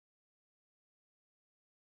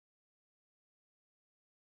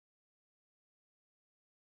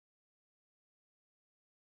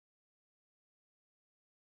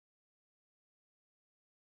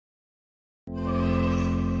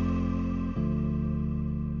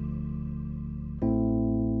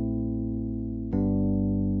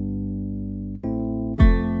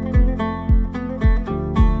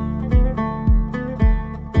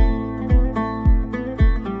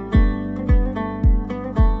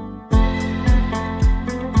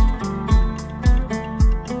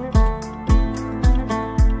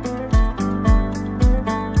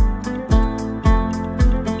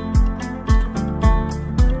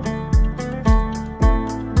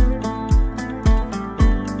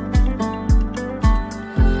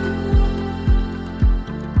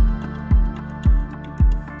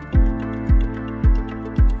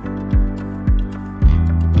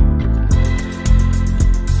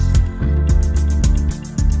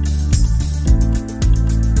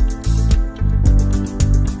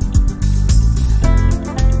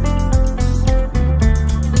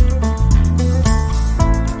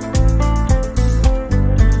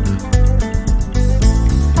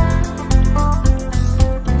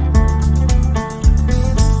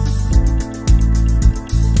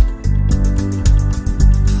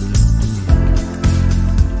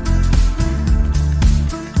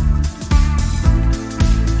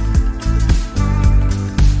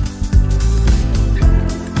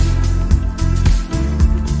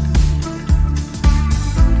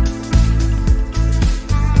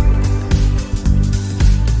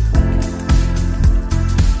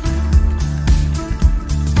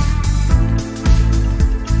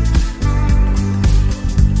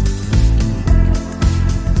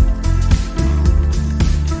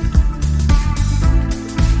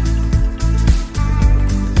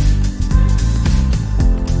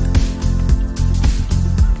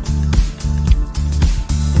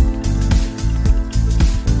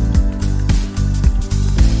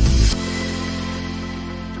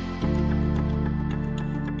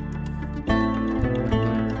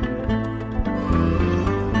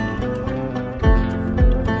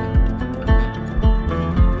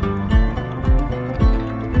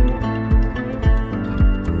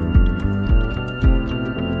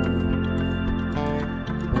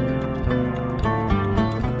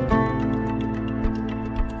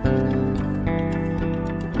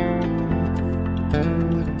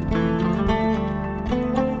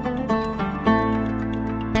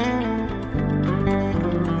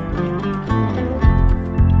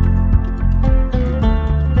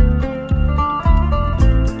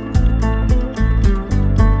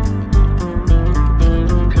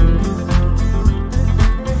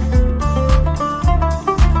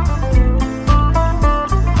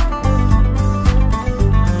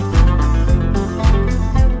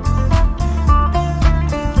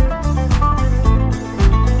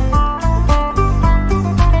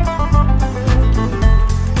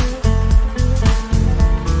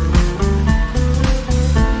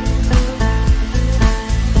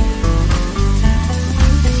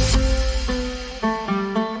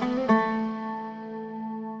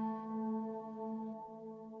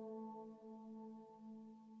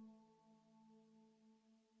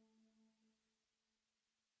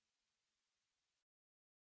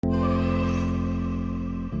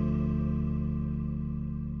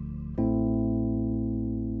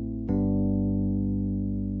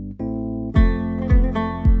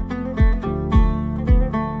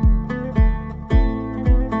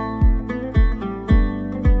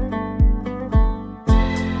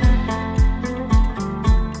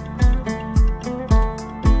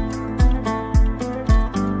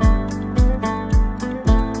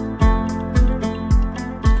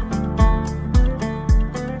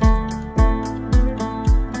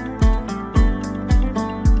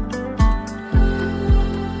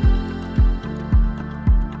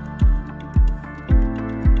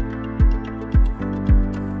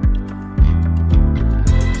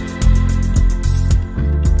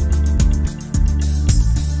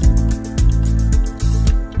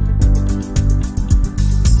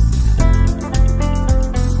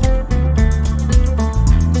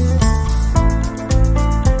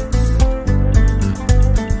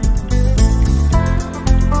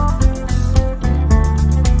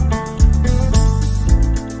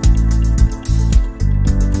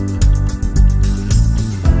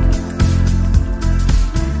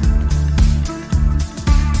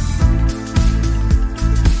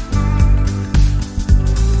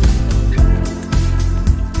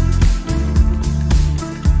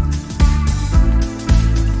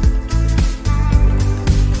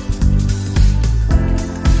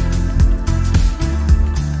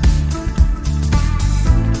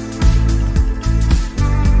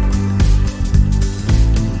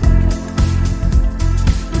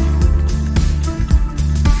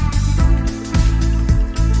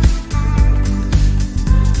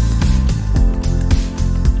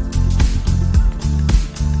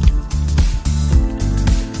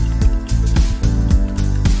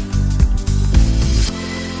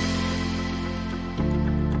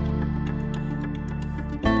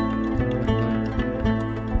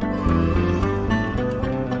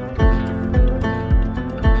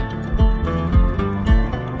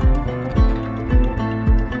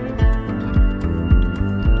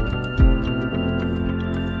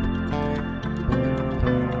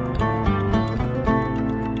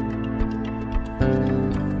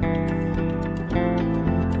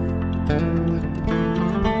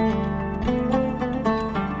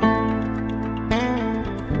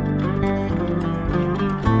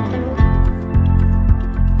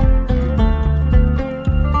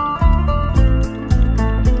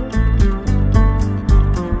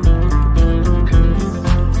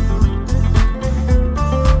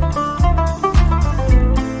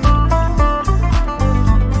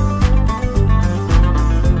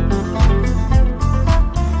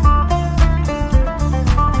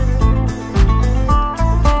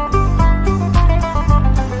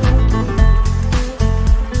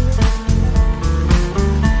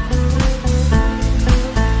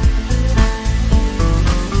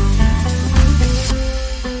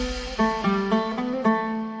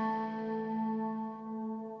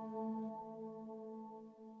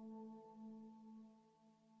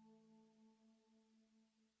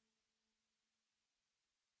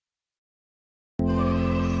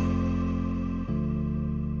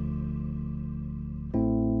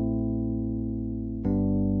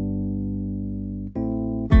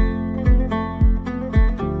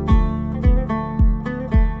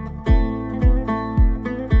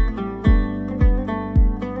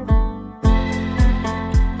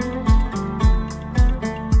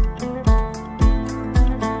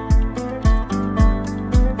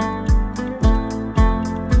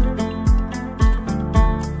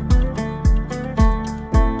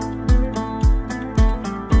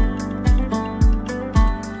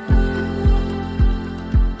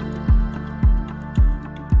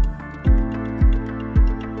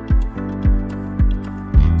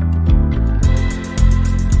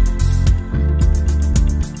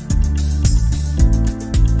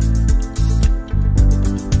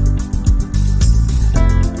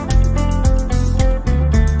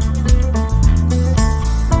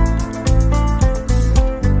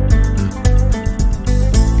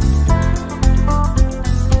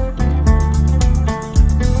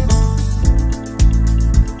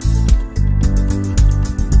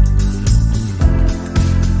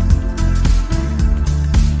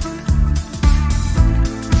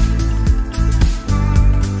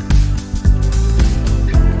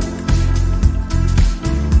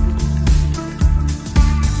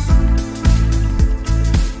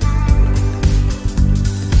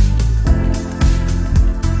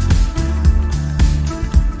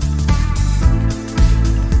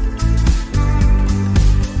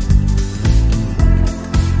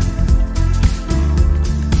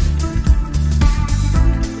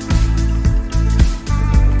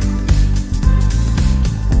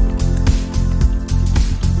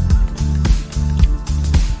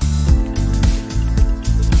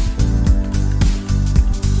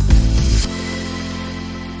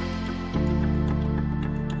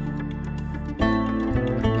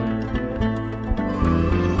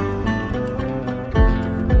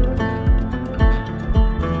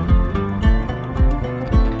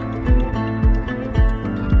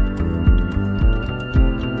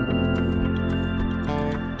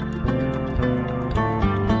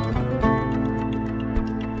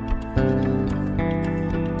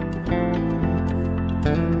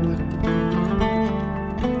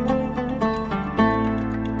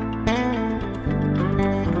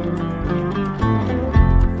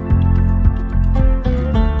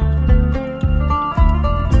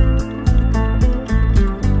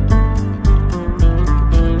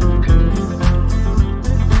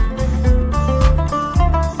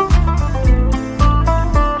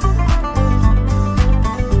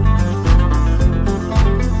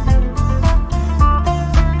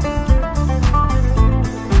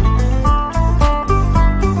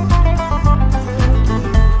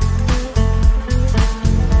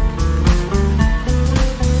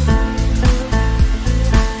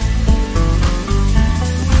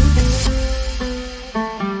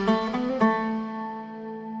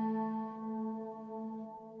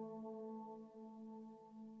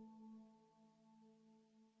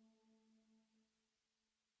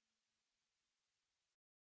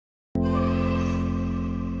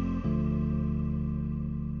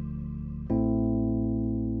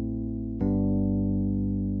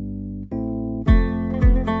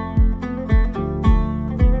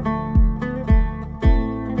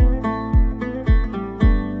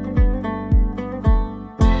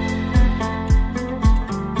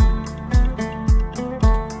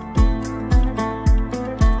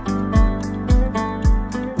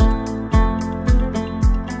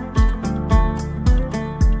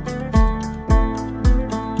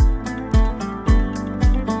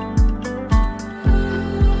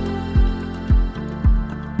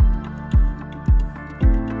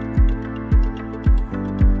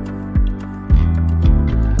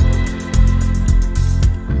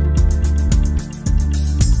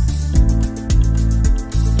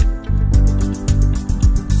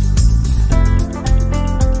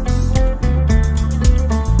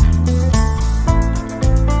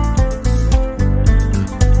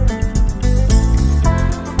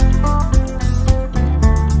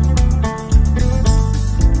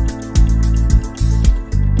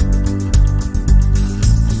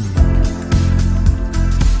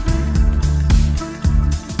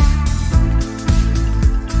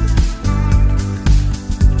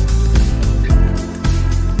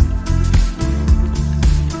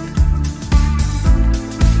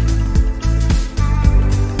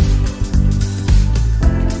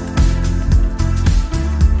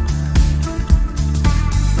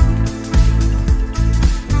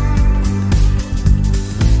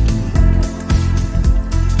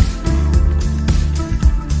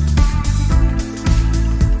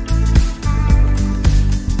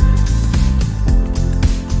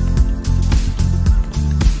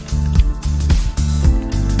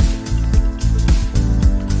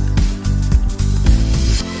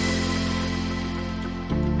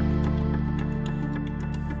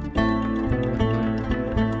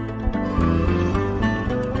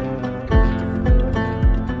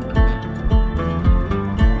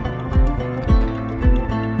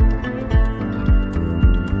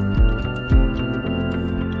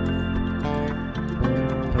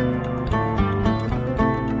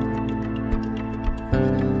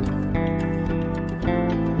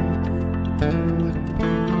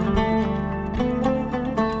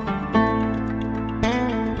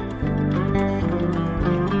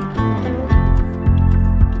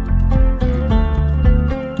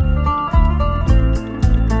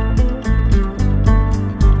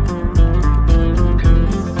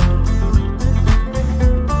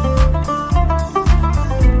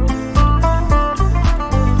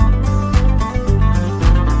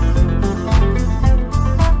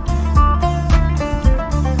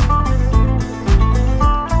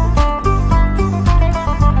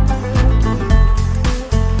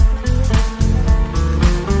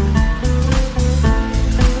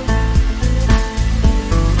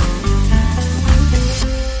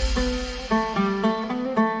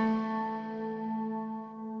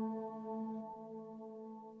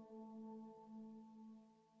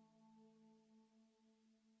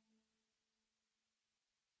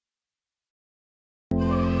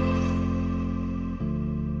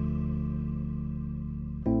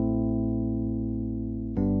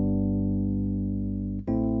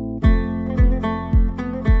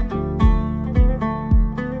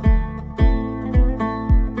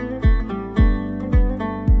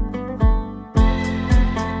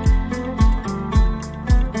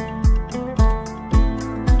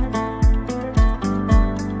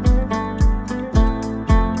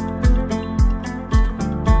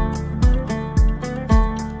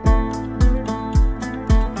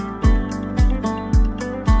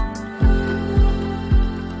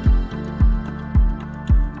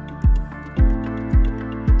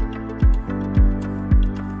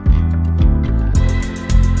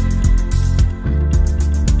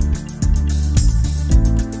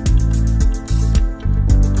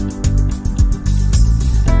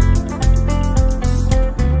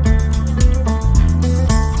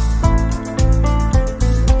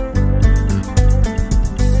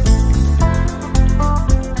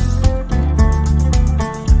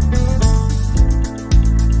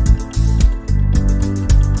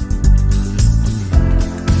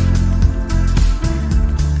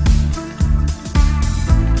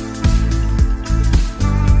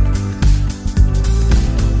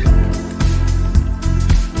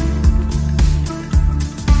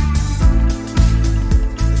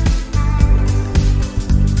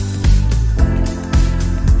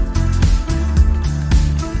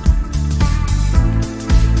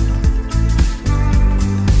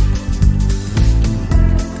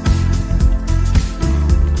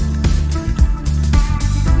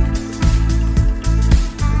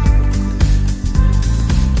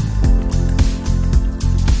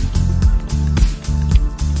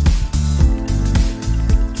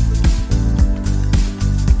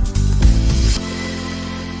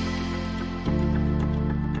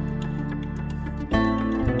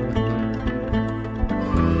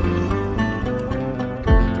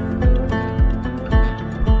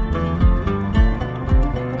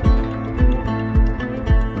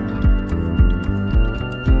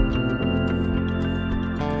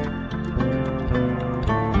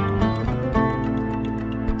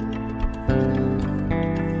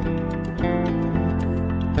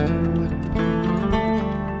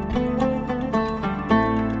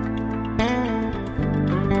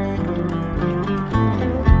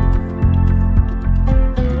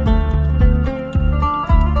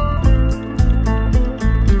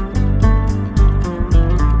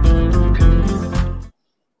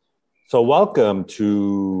So welcome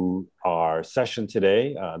to our session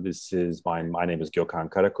today. This is my name is Gökhan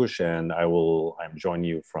Karakuş, and I'm joining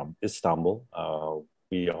you from Istanbul.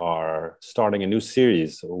 We are starting a new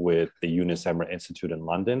series with the Yunus Emre Institute in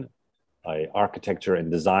London, an architecture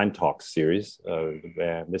and design talk series.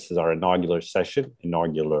 And this is our inaugural session.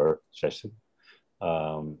 We're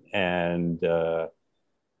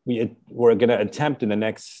going to attempt in the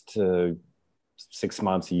next 6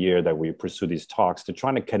 months, a year that we pursue these talks to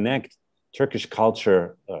try to connect Turkish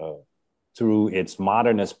culture through its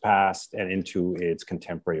modernist past and into its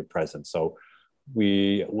contemporary present. So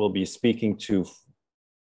we will be speaking to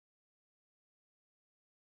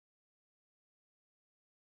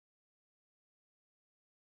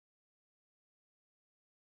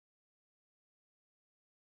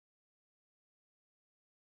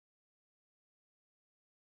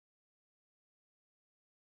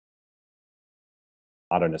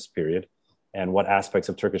modernist period and what aspects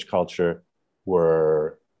of Turkish culture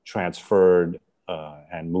were transferred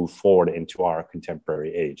and moved forward into our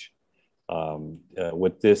contemporary age.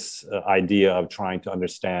 With this idea of trying to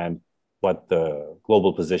understand what the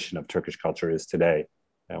global position of Turkish culture is today,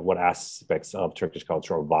 and what aspects of Turkish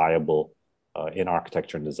culture are viable in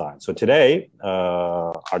architecture and design. So today,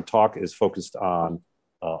 our talk is focused on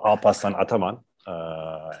Alpaslan Ataman,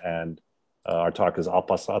 and our talk is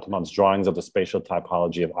Alpaslan Ataman's drawings of the spatial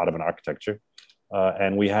typology of Ottoman architecture.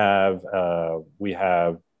 And we have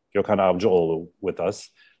Gökhan Avcıoğlu with us.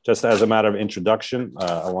 Just as a matter of introduction,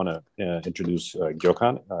 I want to introduce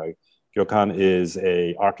Gökhan. Gökhan is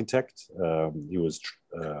an architect. He was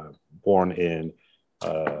born here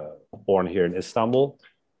in Istanbul,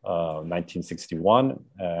 1961.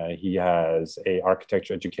 He has an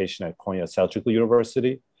architecture education at Konya Selçuklu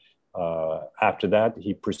University. After that,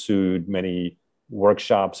 he pursued many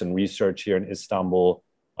workshops and research here in Istanbul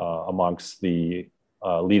amongst the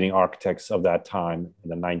leading architects of that time in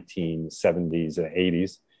the 1970s and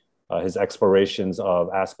 80s. His explorations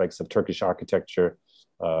of aspects of Turkish architecture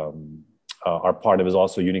are part of his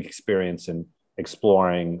also unique experience in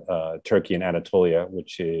exploring Turkey and Anatolia,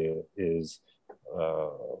 which is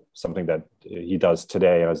something that he does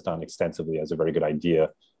today and has done extensively, has a very good idea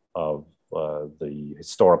of the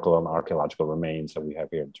historical and archaeological remains that we have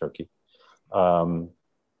here in Turkey.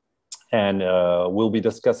 We'll be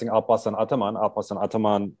discussing Alpaslan Ataman. Alpaslan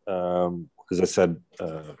Ataman, as I said,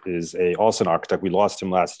 is also an architect. We lost him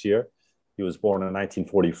last year. He was born in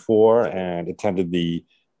 1944 and attended the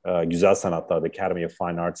Güzel Sanatlar, the Academy of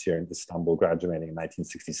Fine Arts here in Istanbul, graduating in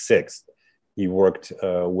 1966. He worked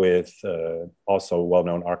with also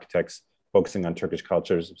well-known architects focusing on Turkish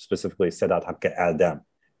cultures, specifically Sedat Hakkı Erdem.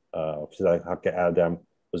 Sedat Hakkı Erdem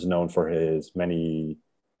was known for his many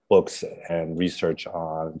books and research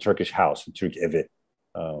on Turkish house, Türk Evi,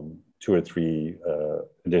 2 or 3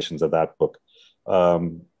 editions of that book.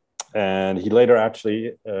 And he later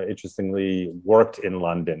actually, interestingly, worked in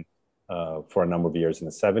London for a number of years in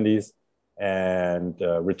the 70s and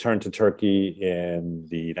returned to Turkey in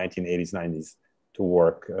the 1980s, 90s to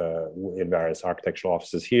work in various architectural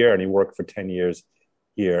offices here. And he worked for 10 years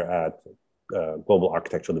here at Global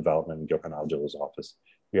Architectural Development in Gökhan Avcıoğlu's office.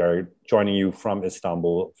 We are joining you from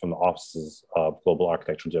Istanbul, from the offices of Global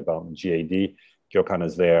Architectural Development, GAD. Gökhan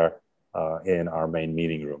is there in our main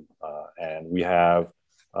meeting room. And we have,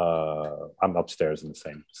 I'm upstairs in the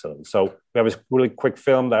same facility. So we have a really quick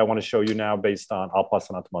film that I want to show you now based on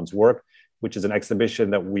Alpaslan Ataman's work, which is an exhibition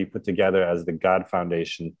that we put together as the GAD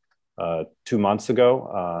Foundation 2 months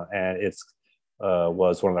ago. And it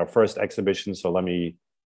was one of our first exhibitions. So let me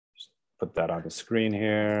put that on the screen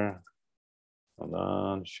here. Hold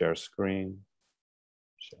on, share screen.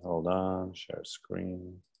 Hold on, share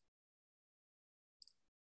screen.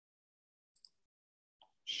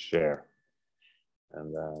 Share.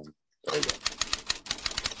 And then, there we go.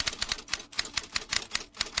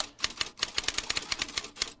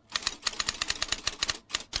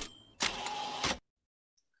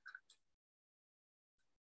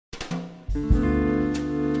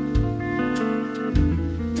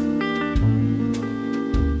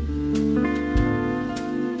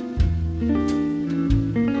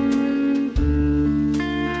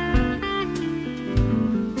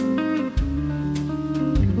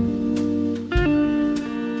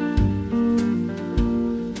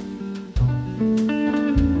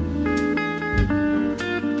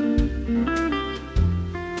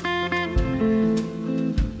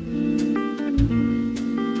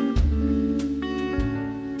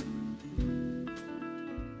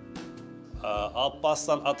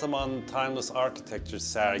 Alpaslan Ataman Timeless Architecture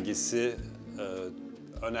sergisi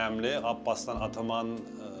önemli. Alpaslan Ataman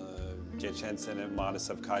geçen sene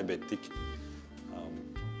maalesef kaybettik.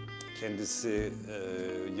 Kendisi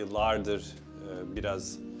yıllardır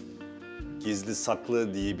biraz gizli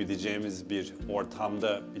saklı diyebileceğimiz bir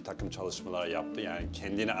ortamda bir takım çalışmalar yaptı. Yani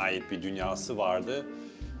kendine ait bir dünyası vardı.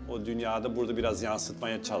 O dünyada burada biraz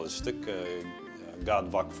yansıtmaya çalıştık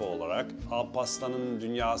God Vakfı olarak. Alpaslan'ın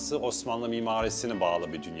dünyası Osmanlı mimarisine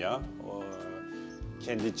bağlı bir dünya.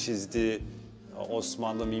 Kendi çizdiği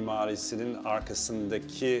Osmanlı mimarisinin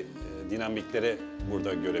arkasındaki dinamikleri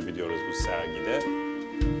burada görebiliyoruz bu sergide.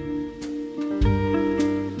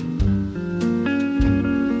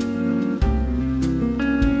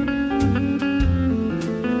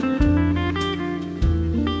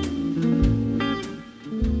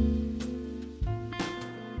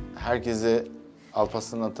 Herkese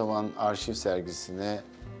Alpaslan Ataman arşiv sergisine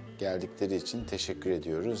geldikleri için teşekkür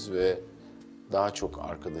ediyoruz ve daha çok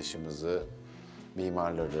arkadaşımızı,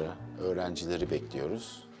 mimarları, öğrencileri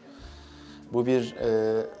bekliyoruz. Bu bir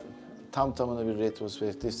tam tamına bir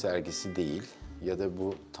retrospektif sergisi değil ya da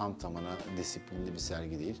bu tam tamına disiplinli bir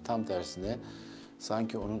sergi değil. Tam tersine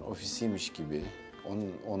sanki onun ofisiymiş gibi,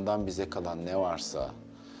 ondan bize kalan ne varsa,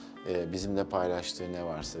 bizimle paylaştığı ne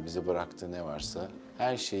varsa, bize bıraktığı ne varsa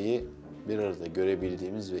her şeyi bir arada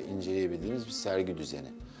görebildiğimiz ve inceleyebildiğimiz bir sergi düzeni.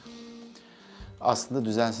 Aslında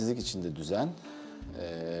düzensizlik içinde düzen.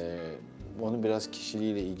 Onun biraz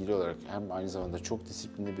kişiliğiyle ilgili olarak hem aynı zamanda çok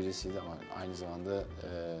disiplinli birisiydi ama aynı zamanda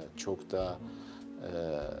çok da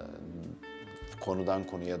konudan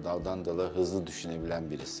konuya, daldan dala hızlı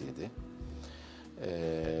düşünebilen birisiydi.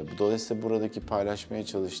 Dolayısıyla buradaki paylaşmaya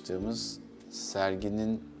çalıştığımız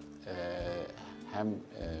serginin hem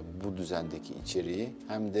bu düzendeki içeriği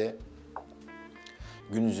hem de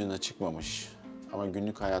gün yüzüne çıkmamış ama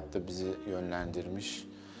günlük hayatta bizi yönlendirmiş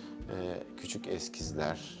küçük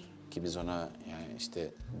eskizler ki biz ona yani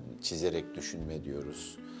işte çizerek düşünme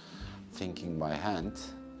diyoruz, thinking by hand,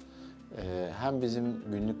 hem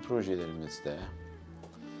bizim günlük projelerimizde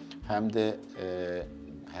hem de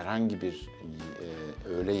herhangi bir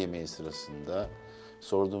öğle yemeği sırasında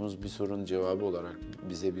sorduğumuz bir sorunun cevabı olarak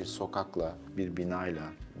bize bir sokakla, bir binayla,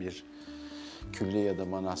 bir külliye ya da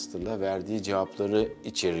manastırla verdiği cevapları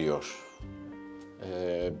içeriyor.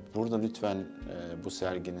 Burada lütfen bu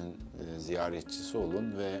serginin ziyaretçisi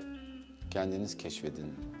olun ve kendiniz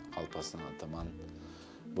keşfedin. Alpaslan Ataman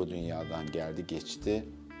bu dünyadan geldi, geçti,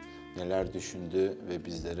 neler düşündü ve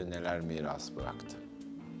bizlere neler miras bıraktı.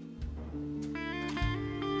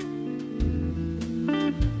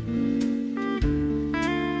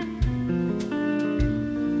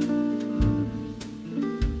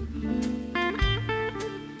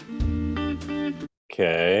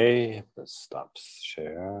 Okay, let's stop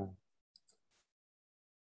share.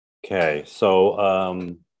 Okay, so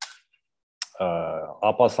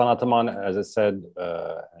Alpaslan Ataman, as I said,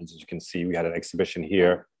 as you can see, we had an exhibition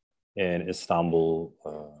here in Istanbul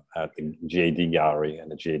at the JD Gallery and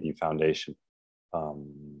the JD Foundation.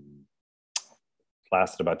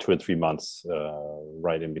 Lasted about 2 or 3 months,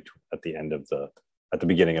 right in between, at the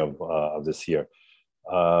beginning of this year.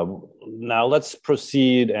 Now let's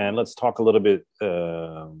proceed and let's talk a little bit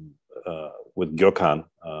with Gökhan.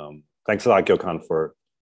 Thanks a lot, Gökhan, for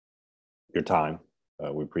your time.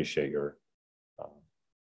 We appreciate your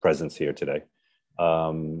presence here today.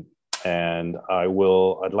 And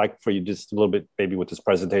I'd like for you just a little bit, maybe with this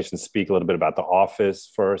presentation, speak a little bit about the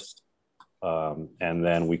office first, and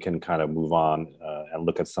then we can kind of move on and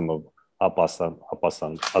look at some of Alpaslan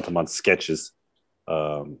Ataman's sketches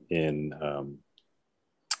in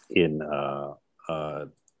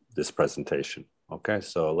this presentation. Okay,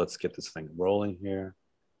 so let's get this thing rolling here.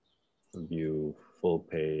 View full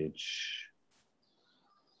page.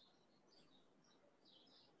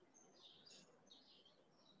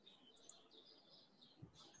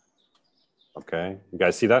 Okay, you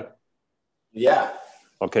guys see that? Yeah.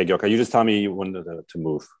 Okay, Gökhan, you just tell me when to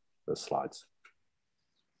move the slides.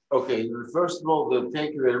 Okay, first of all,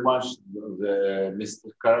 thank you very much,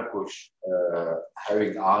 Mr. Karakuş,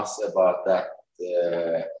 having asked about that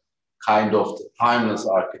kind of timeless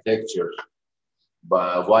architecture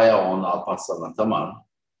via on Alpaslan Ataman.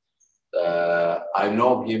 I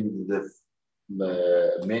know him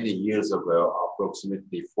many years ago,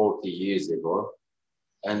 approximately 40 years ago,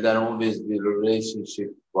 and then always the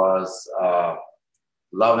relationship was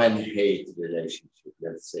love and hate relationship,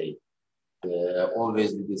 let's say.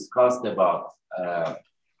 Always we discussed about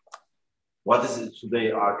what is it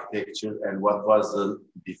today architecture and what was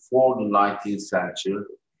before the 19th century,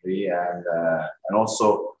 and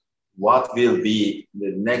also what will be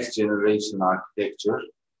the next generation architecture.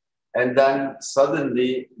 And then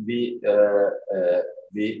suddenly we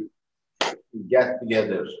get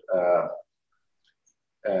together.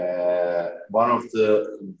 one of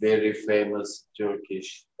the very famous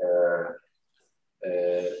Turkish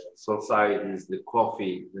societies, the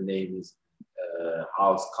coffee, the name is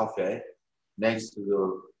House Cafe, next to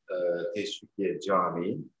the Teşvikiye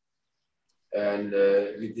Cami. And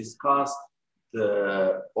we discussed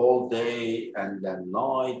all day and then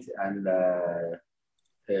night and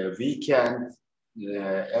weekend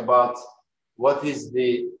about what is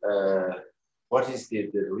the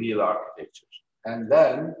real architecture. And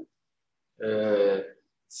then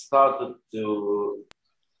started to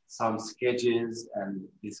some sketches and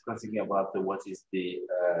discussing about what is the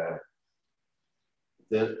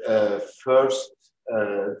first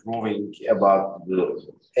drawing about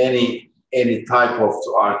any type of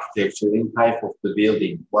architecture, any type of the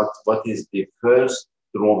building. What is the first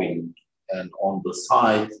drawing and on the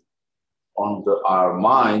side, on our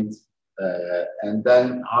mind, and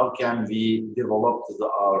then how can we develop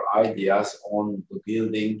our ideas on the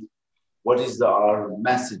building? What is our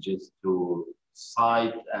messages to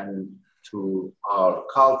site and to our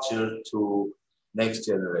culture to next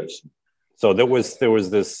generation? So there was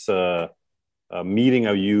this meeting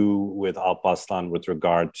of you with Alpaslan with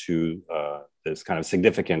regard to this kind of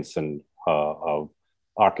significance and of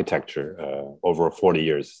architecture over 40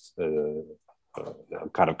 years,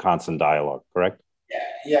 kind of constant dialogue, correct?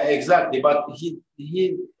 Yeah, exactly. But he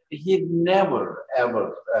never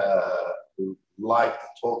ever liked to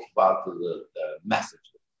talk about the message.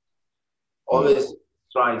 Always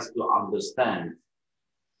tries to understand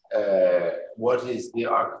what is the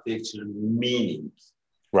architecture meaning.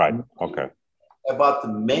 Right. Okay. About the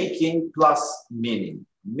making plus meaning.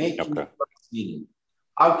 Making plus meaning.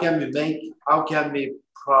 How can we make? How can we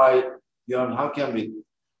how can we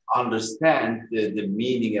understand the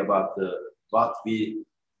meaning about what we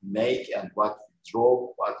make and what we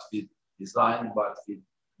draw, what we design, what we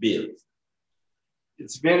build?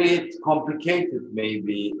 It's very complicated,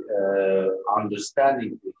 maybe,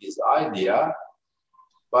 understanding his idea.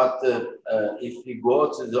 But if we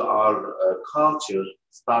go to our culture,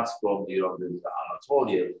 starts from the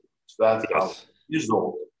Anatolia, 12,000 years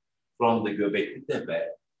old, from the Göbekli Tepe,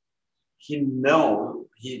 he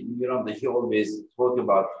always talk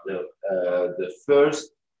about the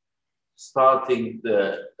first starting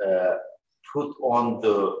put on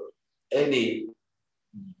any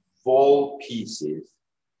wall pieces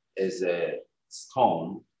as a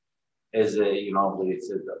stone, as a it's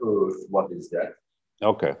the earth. What is that?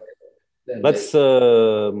 Okay. Let's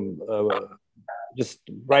just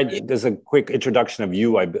write. There's a quick introduction of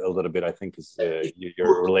you. A little bit. I think is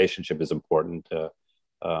your relationship is important.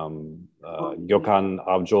 Gökhan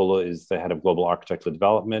Avcıoğlu is the head of global architectural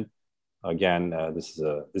development. Again, this is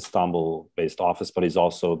a Istanbul-based office, but he's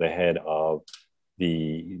also the head of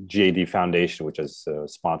the GAD Foundation, which has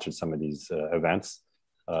sponsored some of these events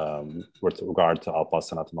with regard to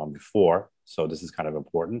Alpaslan Ataman before. So this is kind of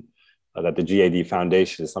important that the GAD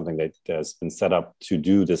Foundation is something that has been set up to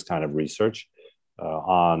do this kind of research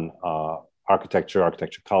on architecture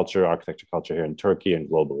culture here in Turkey and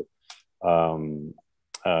globally.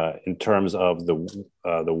 In terms of the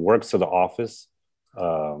works of the office,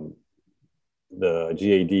 the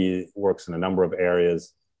GAD works in a number of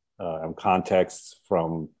areas and contexts,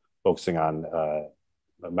 from focusing on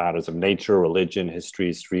matters of nature, religion,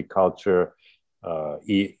 history, street culture,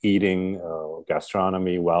 eating,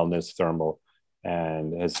 gastronomy, wellness, thermal,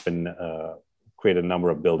 and has been created a number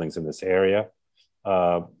of buildings in this area.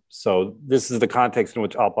 So this is the context in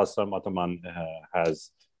which Alpaslan Ataman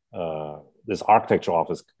has this architecture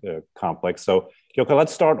office complex. So Gökhan,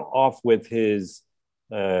 let's start off with his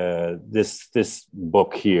this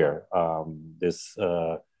book here, this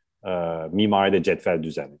Mimaride Cetvel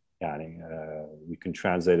Düzeni. Yani, we can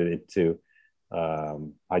translate it to how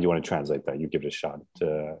do you want to translate that? You give it a shot.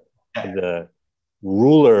 The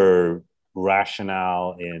ruler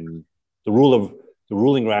rationale in the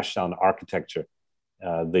ruling rationale in architecture,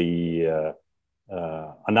 the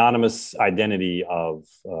anonymous identity of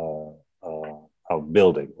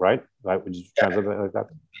building, right? Right? Would you translate it like that?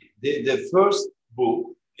 The first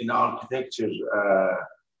book in architecture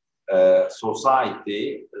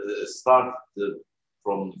society started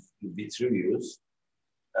from Vitruvius,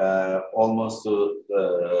 almost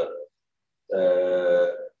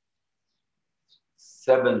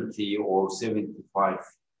 70 or 75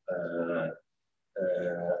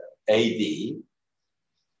 AD.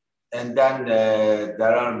 And then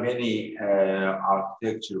there are many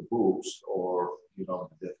architecture books, or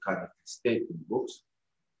the kind of statement books.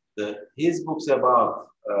 His books about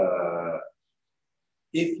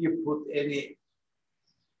if you put any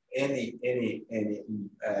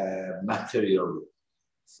material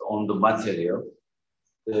on the material,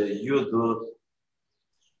 you do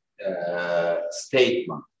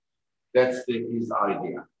statement. That's his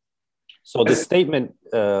idea. So the statement,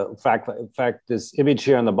 in fact, this image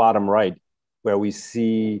here on the bottom right, where we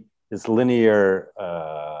see this linear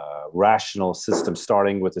rational system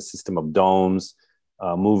starting with a system of domes,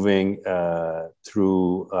 moving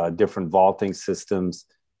through different vaulting systems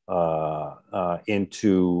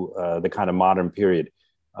into the kind of modern period.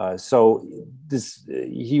 So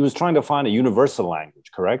he was trying to find a universal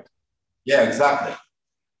language, correct? Yeah, exactly.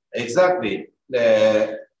 Exactly.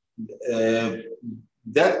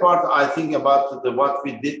 That part I think about what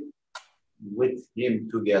we did with him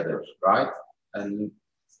together, right? And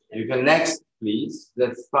you can next, please.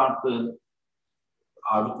 Let's start.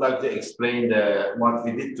 I would like to explain what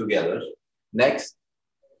we did together. Next.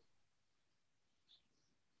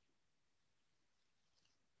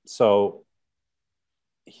 So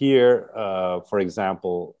here, for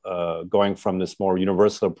example, going from this more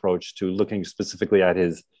universal approach to looking specifically at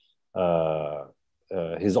his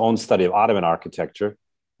own study of Ottoman architecture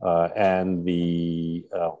and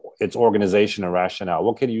its organization and rationale.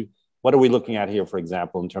 What are we looking at here, for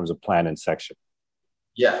example, in terms of plan and section?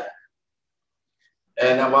 Yeah,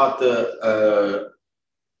 and about the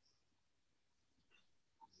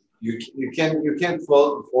you can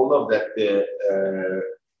follow that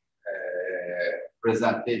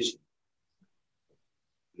presentation,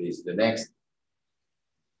 please. The next.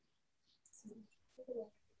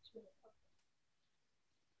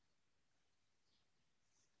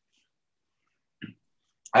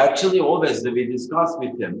 Actually, always we discuss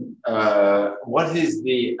with him what is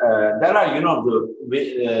the there are, you know,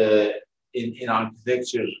 the in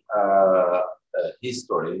architecture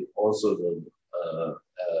history also the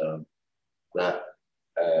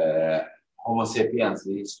Homo sapiens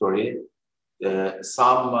history,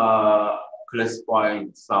 some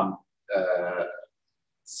classifying some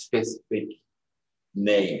specific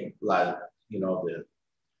name, like, you know,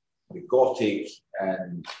 the Gothic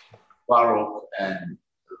and Baroque and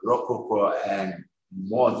Rococo and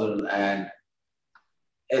modern and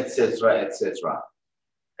etc. etc.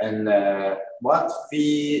 And what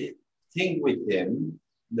we think with him,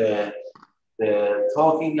 the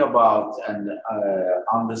talking about and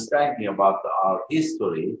understanding about our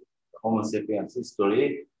history, Homo sapiens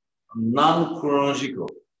history, non-chronological.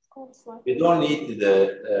 We don't need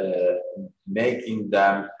the making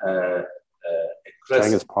them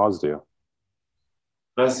Saying it's paused you.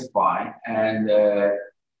 Classify and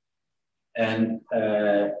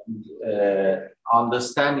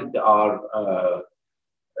understanding our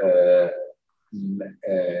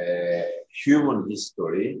human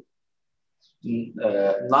history,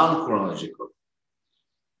 non-chronological.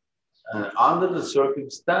 Under the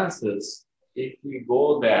circumstances, if we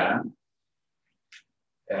go there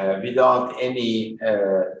without any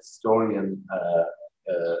historian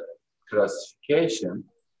classification,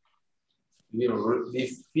 we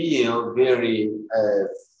feel very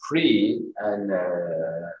free and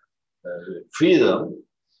freedom.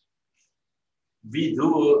 We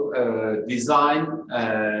do design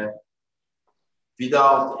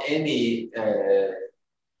without any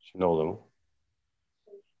rule,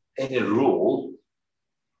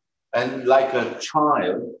 and like a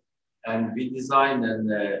child, and we design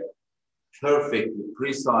and perfectly,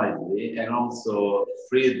 precisely, and also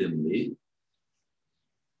freedomly.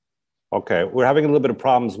 Okay, we're having a little bit of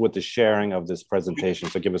problems with the sharing of this presentation,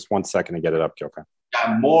 so give us 1 second to get it up, Gökhan.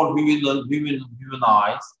 Yeah, more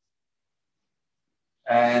humanized,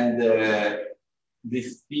 and we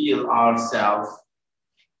feel ourselves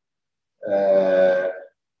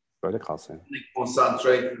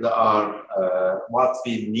concentrated on what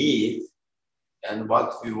we need and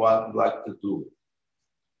what we would like to do.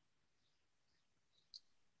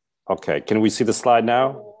 Okay, can we see the slide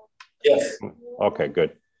now? Yes. Okay,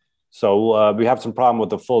 good. So we have some problem with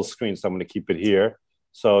the full screen, so I'm going to keep it here.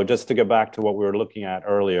 So just to get back to what we were looking at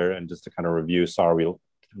earlier, and just to kind of review, sorry we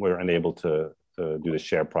were unable to do the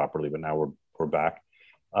share properly, but now we're back.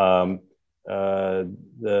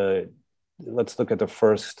 Let's look at the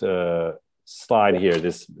first slide here.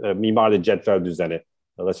 This Mimari Cetvel Düzeni.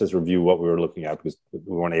 Let's just review what we were looking at because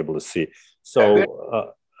we weren't able to see. So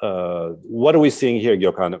what are we seeing here,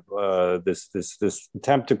 Gökhan? This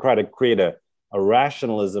attempt to try to create a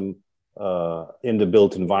rationalism in the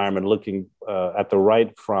built environment, looking at the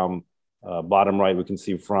right from bottom right, we can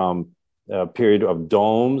see from a period of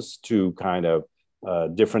domes to kind of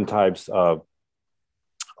different types of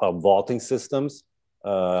vaulting systems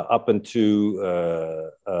up into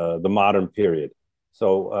the modern period.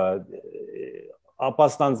 So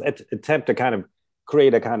Alpaslan's attempt to kind of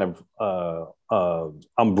create a kind of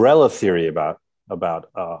umbrella theory about about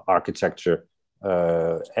architecture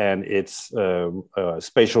and its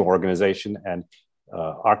spatial organization and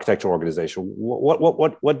architectural organization.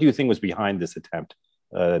 What do you think was behind this attempt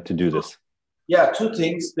to do this? Yeah, two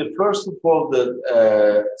things. The first of all,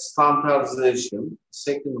 the standardization.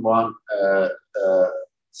 Second one,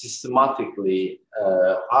 systematically,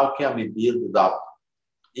 how can we build it up?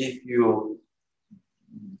 If you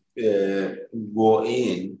go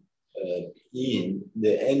in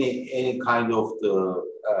the any kind of the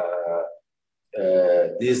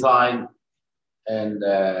design and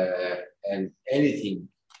anything,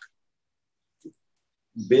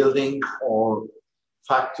 building or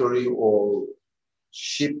factory or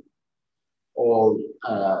ship or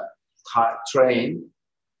train.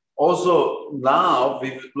 Also, now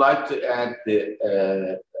we would like to add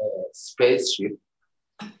the spaceship.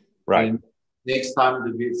 Right. And next time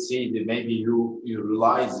we will see that maybe you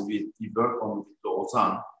realize we work on the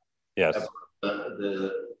Ozan. Yes.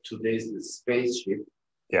 Today's the spaceship.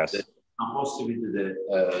 Yes. Supposed to be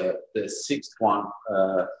the sixth one,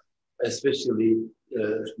 especially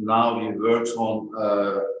now we work on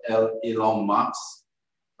Elon Musk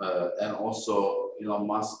and also Elon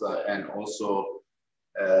Musk and also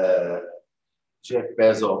Jeff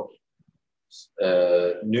Bezos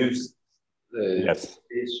news. Yes.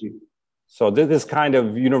 Spaceship. So this kind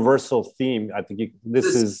of universal theme, I think you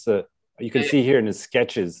can see here in his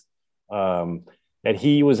sketches that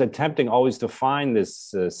he was attempting always to find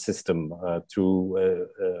this system through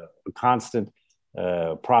a constant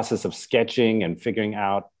process of sketching and figuring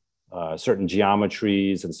out certain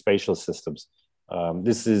geometries and spatial systems.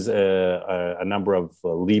 This is a number of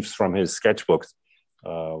leaves from his sketchbooks.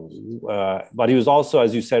 But he was also,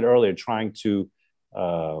 as you said earlier, trying to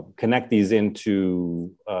connect these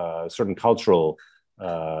into certain cultural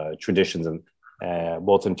traditions, and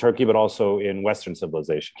both in Turkey, but also in Western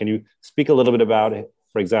civilization. Can you speak a little bit about it?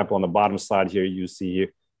 For example, on the bottom slide here, you see here,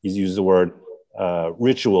 he's used the word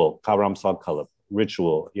ritual, kavramsal kalıp,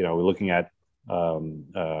 ritual. You know, we're looking at how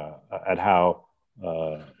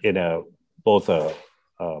in both a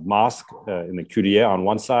mosque in the Küriye on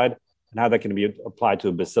one side, and how that can be applied to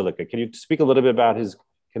a basilica. Can you speak a little bit about his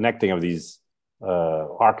connecting of these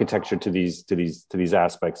architecture to these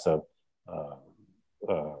aspects of,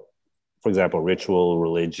 for example, ritual,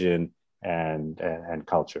 religion, and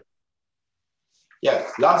culture? Yeah,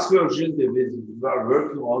 last version we were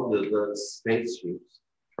working on the spaceships.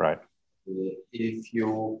 Right. If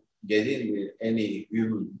you get in with any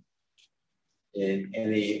human in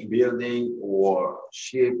any building or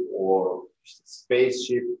ship or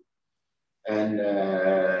spaceship, and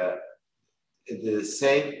the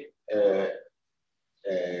same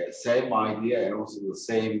idea and also the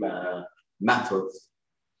same methods.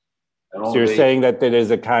 So you're saying that there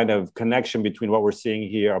is a kind of connection between what we're seeing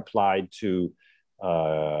here applied to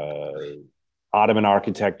Ottoman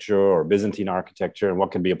architecture or Byzantine architecture, and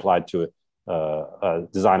what can be applied to a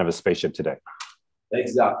design of a spaceship today.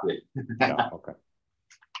 Exactly. Yeah, okay.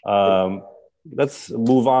 Let's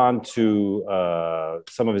move on to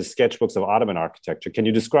some of his sketchbooks of Ottoman architecture. Can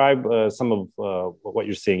you describe some of what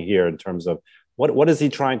you're seeing here in terms of what is he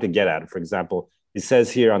trying to get at? For example, he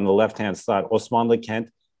says here on the left-hand side, Osmanlı kent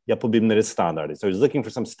yapı bilimleri standardı. So he's looking for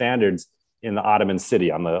some standards in the Ottoman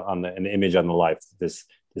city on the image on the left. This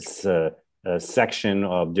section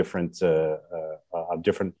of different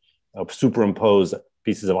superimposed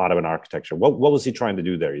pieces of Ottoman architecture. What was he trying to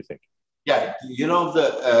do there, you think? Yeah, you know,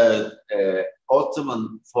 the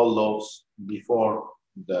Ottoman follows before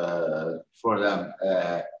them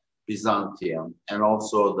Byzantium, and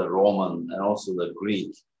also the Roman, and also the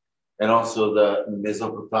Greek, and also the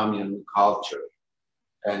Mesopotamian culture.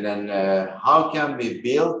 And then how can we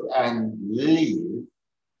build and live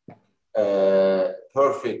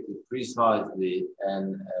perfectly, precisely,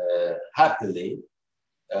 and happily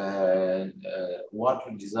what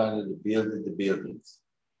we designed to build the buildings?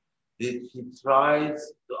 He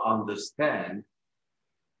tries to understand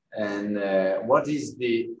and what is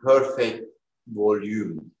the perfect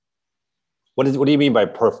volume. What do you mean by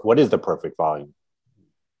perfect? What is the perfect volume?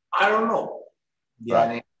 I don't know.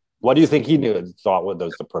 Right. What do you think he thought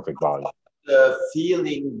was the perfect volume? The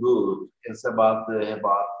feeling good is about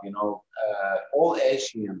you know, all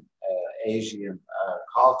Asian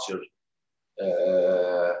culture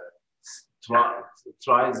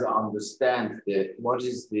tries to understand what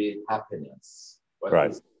is the happiness,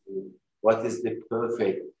 what is the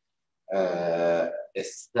perfect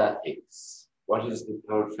aesthetics, what is the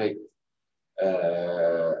perfect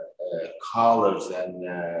colors and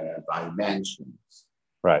dimensions.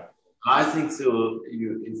 Right. I think so.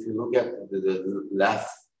 If you look at the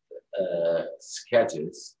left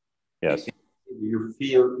sketches, yes, you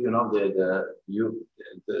feel, you know, the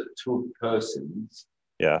two persons.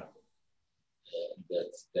 Yeah.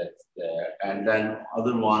 That's there. And then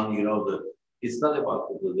other one, you know, it's not about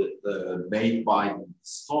the made by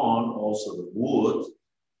stone, also the wood.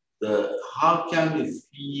 How can we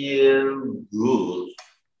feel good?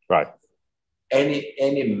 Right.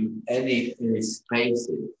 Any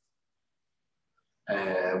spaces.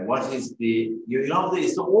 What is the, you know,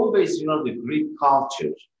 it's always, you know, the Greek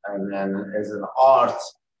culture, and then as an art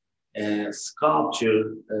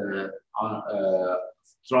sculpture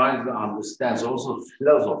trying to understand also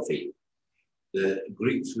philosophy, the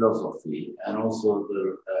Greek philosophy, and also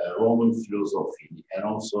the Roman philosophy, and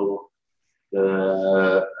also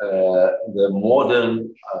the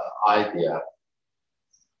modern idea.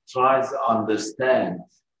 Tries to understand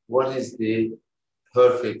what is the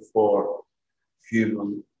perfect for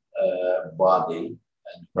human body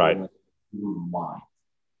and human mind.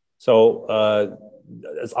 So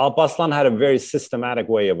Alpaslan had a very systematic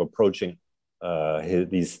way of approaching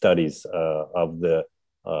these studies of the,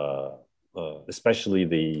 especially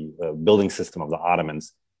the building system of the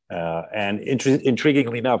Ottomans. And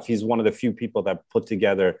intriguingly enough, he's one of the few people that put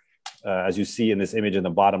together, as you see in this image in the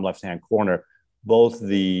bottom left-hand corner, both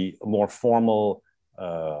the more formal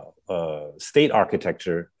state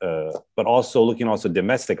architecture, but also looking also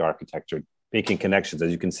domestic architecture, making connections.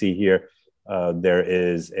 As you can see here, there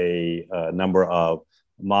is a number of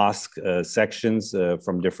mosque sections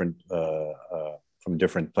from different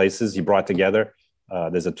places he brought together.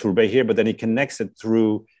 There's a turbe here, but then he connects it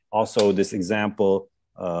through also this example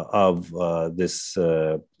of this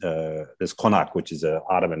konak, which is an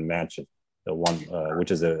Ottoman mansion, the one which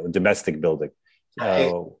is a domestic building.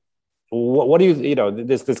 What do you know,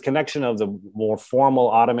 this connection of the more formal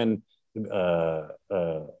Ottoman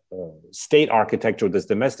state architecture with this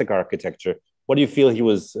domestic architecture? What do you feel he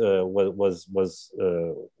was what was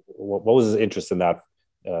his interest in that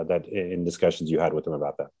in discussions you had with him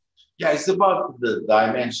about that? Yeah, it's about the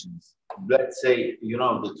dimensions. Let's say, you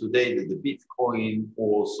know, today the Bitcoin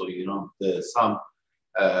also, you know, some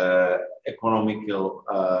economical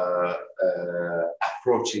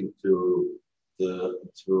approaching to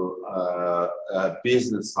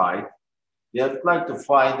business side. We would like to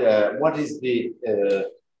find what is the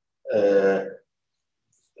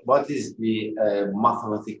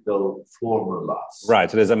mathematical formulas. Right.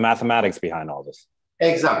 So there's a mathematics behind all this.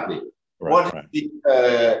 Exactly. Right, what is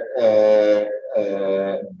the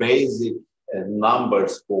basic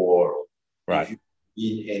numbers for if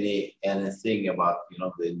you need anything about, you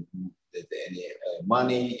know, any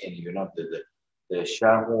money, and you know the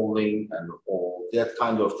shareholding and all that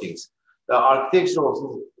kind of things. The architecture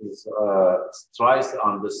also tries to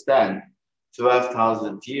understand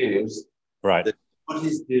 12,000 years. Right. What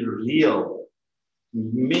is the real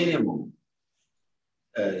minimum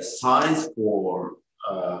size for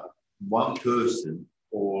one person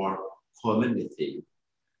or community?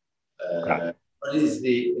 What is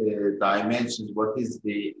the dimensions? What is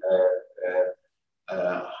the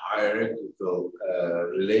hierarchical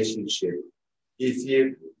relationship? If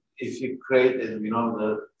you create, you know,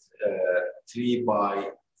 the 3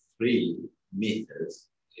 by 3 meters.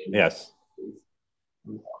 Yes.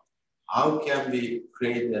 How can we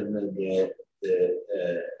create the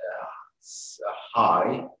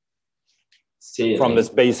high ceiling from this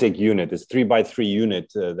basic unit, this 3 by 3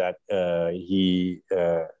 unit that he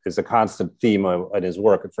is a constant theme in his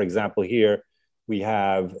work? For example, here we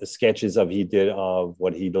have sketches he did of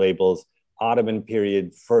what he labels Ottoman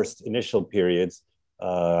period, first initial periods,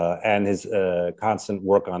 and his constant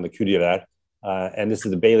work on the Kudürat. And this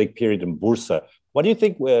is the Beylik period in Bursa. What do you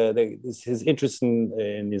think his interest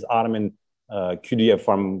in his Ottoman Kudürat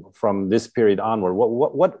from this period onward?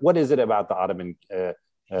 What is it about the Ottoman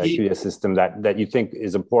Kudürat system that you think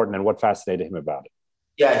is important, and what fascinated him about it?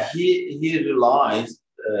 Yeah, he realized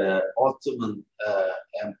Ottoman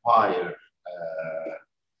Empire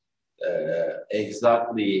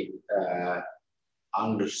exactly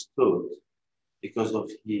understood because of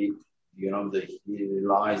he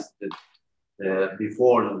realized that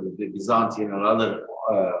before the Byzantine and other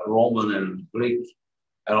Roman and Greek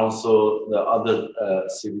and also the other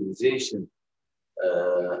civilization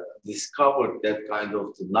discovered that kind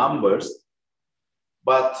of the numbers.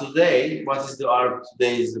 But today,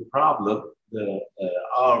 today is the problem.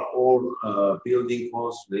 Our own building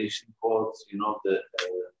codes, relation codes, you know,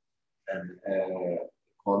 and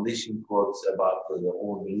condition codes about the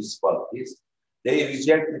own municipalities, they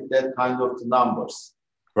rejected that kind of numbers.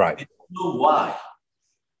 Right. We don't know why.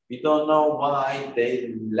 We don't know why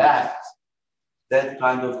they left that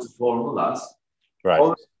kind of formulas. Right.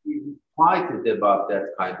 Always we fighting about that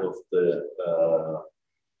kind of the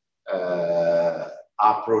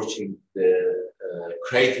approaching the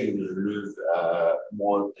creating the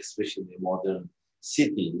more, especially modern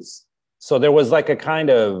cities. So there was like a kind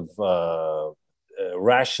of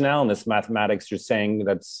rationale in this mathematics. You're saying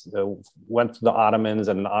that's went to the Ottomans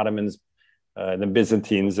and the Ottomans, the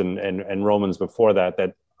Byzantines and Romans before that.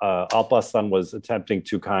 That Alpaslan was attempting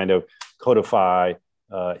to kind of codify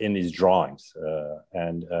in these drawings,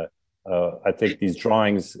 and I think these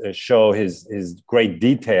drawings show his great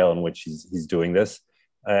detail in which he's doing this,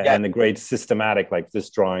 and the great systematic, like this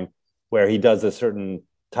drawing, where he does a certain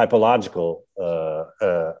typological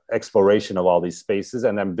exploration of all these spaces,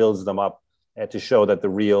 and then builds them up to show that the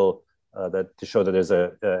real, that there's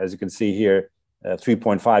a, as you can see here,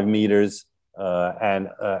 3.5 meters, and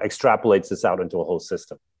extrapolates this out into a whole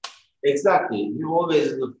system. Exactly. You always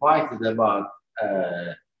fight about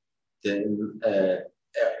there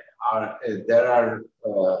are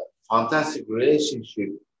fantastic relationship,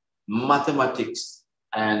 mathematics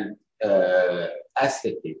and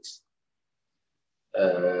aesthetics.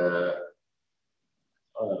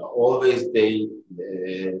 Always their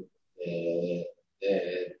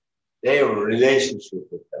relationship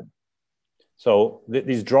with them. So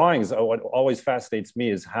these drawings, what always fascinates me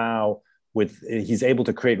is how he's able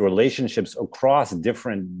to create relationships across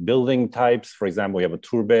different building types. For example, we have a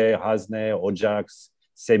turbe, hazne, ocaks,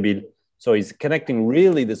 sebil. So he's connecting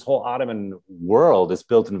really this whole Ottoman world, this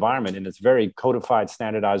built environment, in this very codified,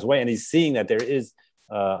 standardized way. And he's seeing that there is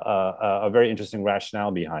a very interesting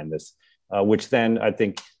rationale behind this, which then I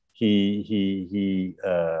think he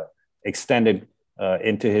extended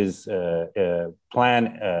into his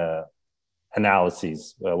plan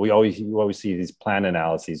analyses. We always see these plan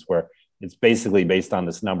analyses where it's basically based on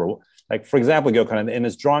this number. Like, for example, Gökhan, in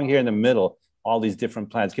this drawing here in the middle, all these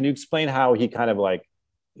different plans. Can you explain how he kind of like,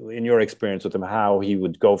 in your experience with him, how he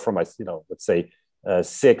would go from, let's say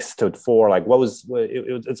 6 to 4? Like, what was,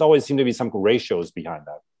 it's always seemed to be some ratios behind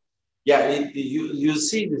that. Yeah, you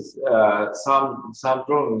see this, some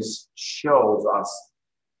drawings shows us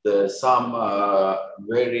some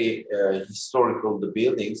very historical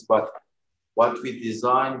buildings, but what we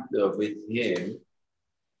designed with him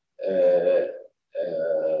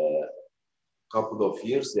couple of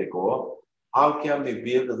years ago, how can we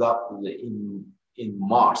build it up in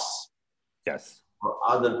Mars? Yes. Or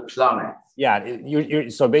other planets? Yeah.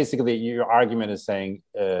 So basically, your argument is saying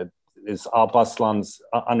is Alpaslan's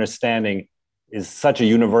understanding is such a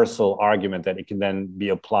universal argument that it can then be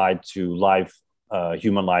applied to life,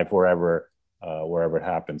 human life, wherever it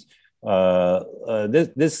happens.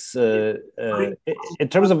 In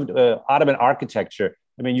terms of Ottoman architecture,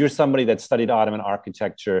 I mean, you're somebody that studied Ottoman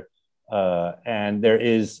architecture, and there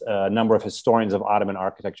is a number of historians of Ottoman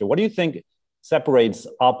architecture. What do you think separates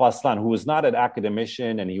Alpaslan, who was not an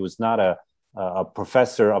academician and he was not a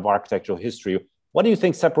professor of architectural history? What do you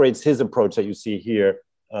think separates his approach that you see here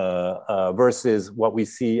versus what we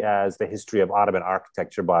see as the history of Ottoman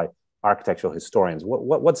architecture by architectural historians?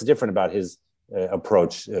 What's different about his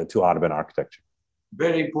approach to Ottoman architecture?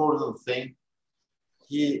 Very important thing.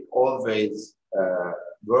 He always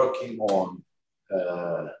working on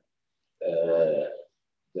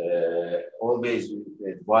always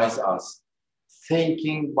advise us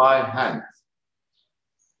thinking by hand.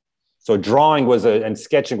 So drawing and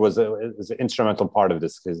sketching was an instrumental part of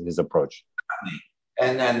his approach.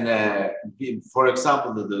 And then, for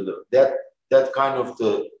example, that kind of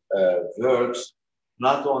works,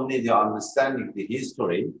 not only the understanding the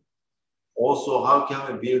history, also how can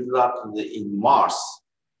we build it up in Mars?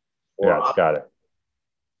 Got it.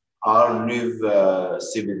 Our new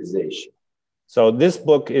civilization. So this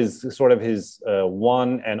book is sort of his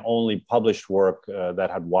one and only published work that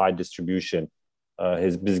had wide distribution.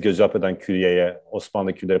 His Biz Göz Yapıdan Külliye'ye,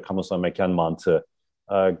 Osmanlı Külleri Kamusal Mekan Mantığı.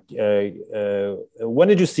 When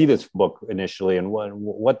did you see this book initially, and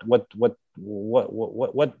what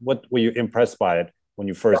were you impressed by it when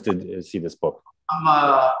you first did see this book?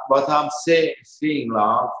 What I'm seeing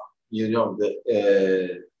now,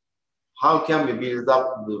 how can we build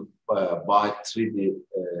up by 3D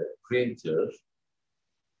printer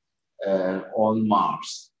on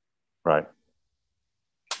Mars? Right.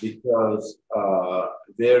 Because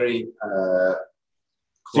very.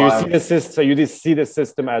 So you see the system. So you just see the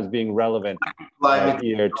system as being relevant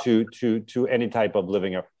here to any type of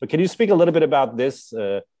living. But can you speak a little bit about this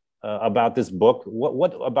book?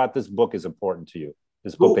 What about this book is important to you?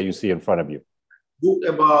 This book that you see in front of you. Book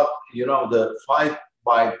about the 5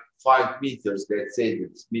 by 5 meters. Let's say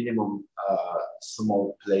it's minimum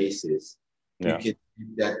small places. Yeah. You can do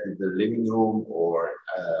that in the living room, or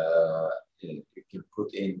you can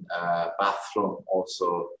put in a bathroom,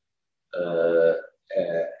 also a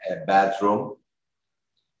bedroom,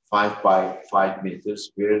 5 by 5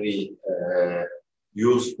 meters, very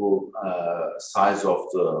useful size of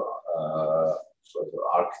the sort of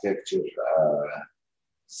architecture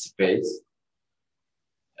space.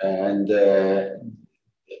 And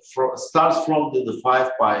starts from the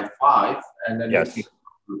 5 by 5, and then yes. you can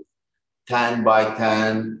 10 by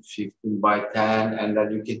 10, 15 by 10, and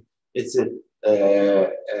then you can, it's a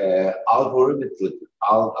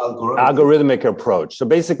algorithmic approach. So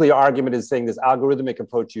basically your argument is saying this algorithmic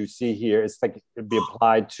approach you see here is like it'd be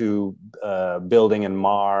applied to building in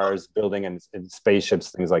Mars, building in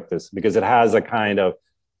spaceships, things like this, because it has a kind of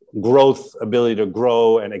growth ability to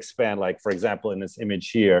grow and expand, like for example in this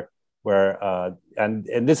image here, where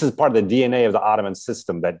and this is part of the DNA of the Ottoman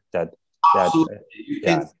system that you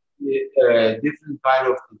can see different kind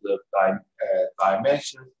of the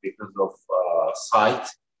dimensions because of site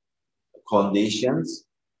conditions.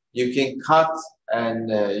 You can cut and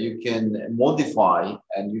you can modify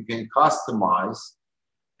and you can customize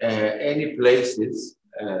any places,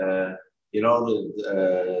 you know,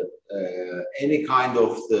 any kind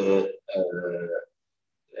of the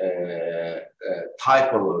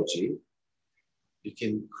typology. You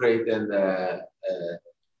can create a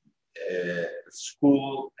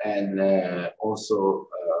school and also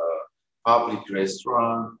public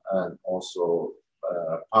restaurant and also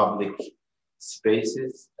public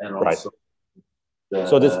spaces and also. Right.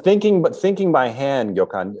 So this thinking by hand,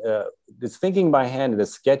 Gökhan, this thinking by hand, the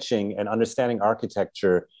sketching and understanding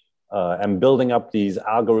architecture and building up these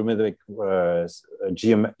algorithmic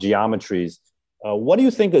geometries. What do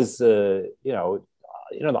you think is,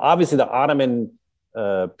 obviously the Ottoman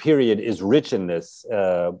period is rich in this,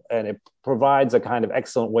 and it provides a kind of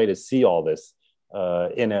excellent way to see all this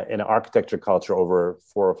in an architecture culture over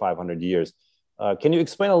 400 or 500 years. Can you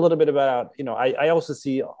explain a little bit about, I also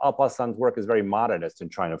see Alpaslan's work as very modernist in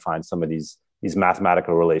trying to find some of these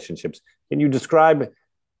mathematical relationships. Can you describe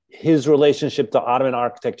his relationship to Ottoman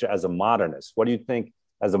architecture as a modernist? What do you think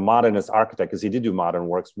as a modernist architect, because he did do modern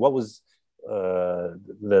works, what was what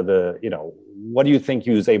do you think he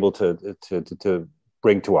was able to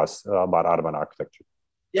bring to us about Ottoman architecture?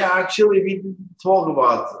 Yeah, actually, we didn't talk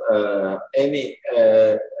about any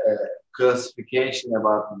classification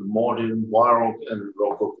about the modern, Baroque, and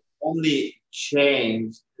Rococo. Only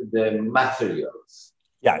changed the materials.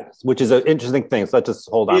 Yeah, which is an interesting thing. So let's just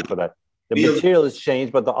hold on for that. The material has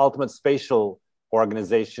changed, but the ultimate spatial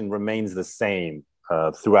organization remains the same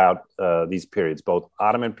throughout these periods, both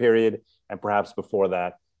Ottoman period and perhaps before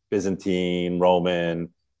that, Byzantine,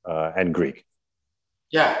 Roman, and Greek.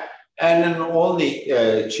 Yeah, and then only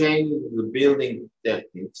change the building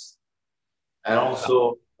techniques, and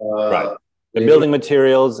also right, the building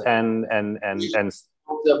materials and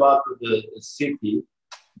about the city.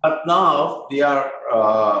 But now we are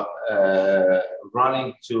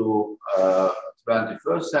running to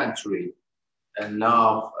 21st century, and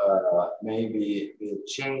now maybe we'll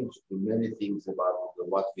change many things about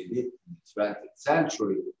what we did in the 20th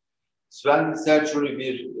century. 20th century,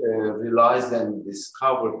 we realized and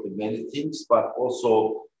discovered many things, but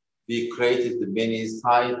also we created the many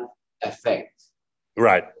side effects.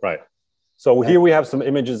 Right, right. So here we have some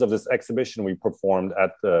images of this exhibition we performed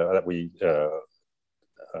at that we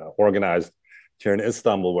organized here in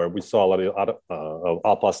Istanbul, where we saw a lot of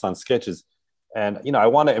Alpaslan sketches. And, I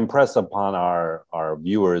want to impress upon our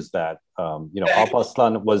viewers that,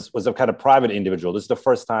 Alpaslan was a kind of private individual. This is the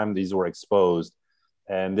first time these were exposed.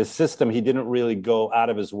 And this system, he didn't really go out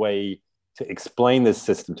of his way to explain this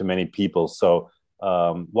system to many people. So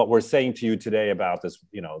what we're saying to you today about this,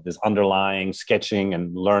 this underlying sketching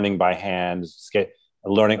and learning by hand,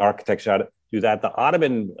 learning architecture, how to do that, the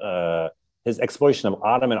Ottoman, his exploration of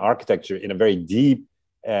Ottoman architecture in a very deep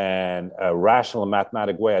and rational and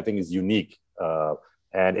mathematic way, I think is unique.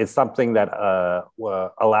 And it's something that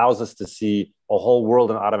allows us to see a whole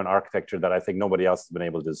world in Ottoman architecture that I think nobody else has been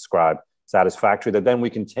able to describe satisfactorily, that then we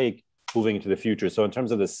can take moving into the future. So in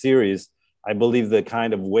terms of the series, I believe the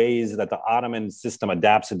kind of ways that the Ottoman system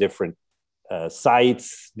adapts to different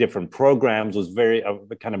sites, different programs was very a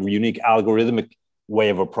kind of unique algorithmic way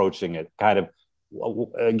of approaching it. Kind of,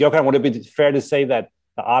 Gökhan, would it be fair to say that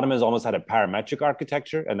the Ottomans almost had a parametric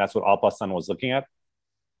architecture, and that's what Alpaslan was looking at?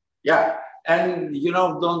 Yeah, and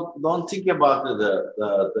don't think about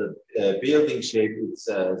the building shape. It's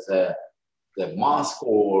the mosque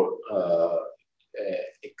or a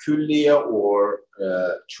kulliya or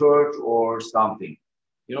church or something.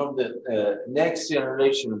 The next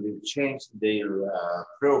generation will change their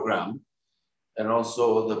program and also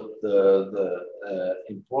the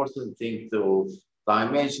important thing to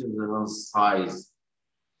dimensions and size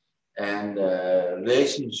and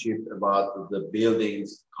relationship about the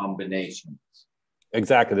buildings combinations.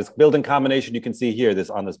 Exactly. This building combination you can see here, this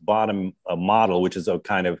on this bottom model, which is a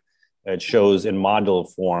kind of, it shows in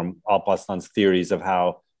module form Alpaslan's theories of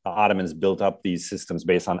how the Ottomans built up these systems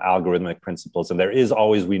based on algorithmic principles. And there is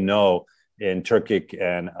always, we know, in Turkic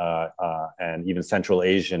and even Central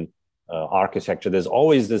Asian architecture, there's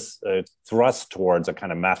always this thrust towards a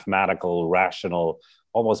kind of mathematical, rational,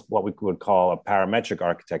 almost what we would call a parametric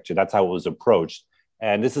architecture. That's how it was approached.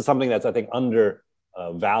 And this is something that's, I think,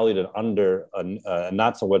 valued and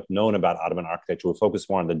not so much known about Ottoman architecture. We focus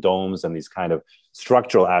more on the domes and these kind of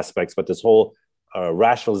structural aspects, but this whole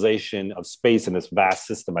rationalization of space in this vast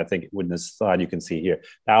system, I think, in this slide you can see here.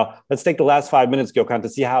 Now, let's take the last 5 minutes, Gökhan, to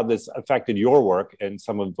see how this affected your work and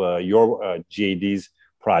some of your GAD's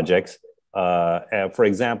projects. For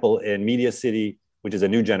example, in Media City, which is a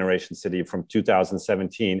new generation city from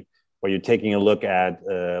 2017, where you're taking a look at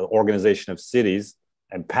organization of cities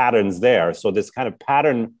and patterns there. So this kind of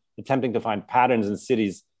pattern, attempting to find patterns in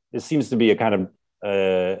cities, this seems to be a kind of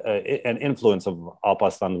an influence of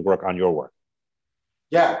Alpaslan's work on your work.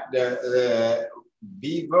 Yeah,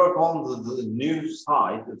 we work on the new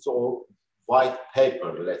site. It's all white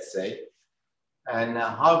paper, let's say. And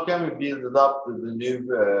how can we build it up to the new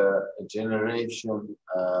generation,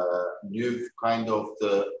 new kind of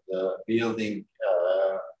the building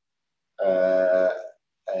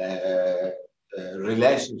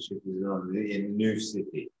relationship in new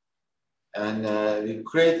city. And we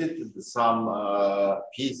created some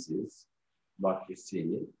pieces, what we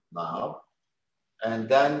see now. And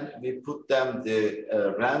then we put them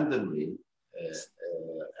randomly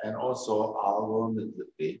and also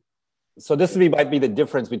algorithmically. So this might be the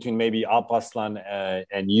difference between maybe Alpaslan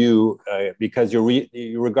and you, because you're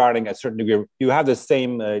regarding a certain degree, you have the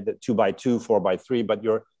same 2x2, 4x3, but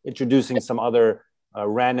you're introducing some other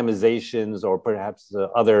randomizations or perhaps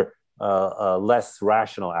other less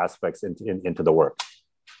rational aspects into the work.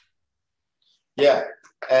 Yeah,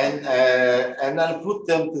 and I'll put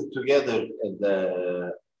them together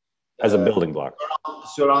as a building block,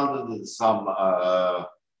 surrounded with some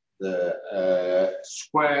the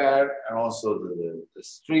square and also the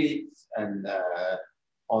streets and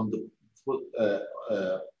on the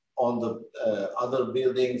other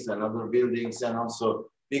buildings and also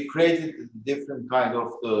we created different kind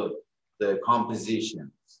of the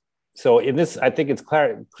compositions. So in this, I think it's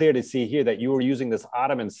clear to see here that you were using this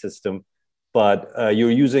Ottoman system, but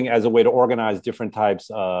you're using as a way to organize different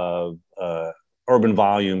types of urban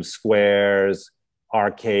volumes, squares,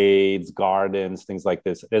 arcades, gardens, things like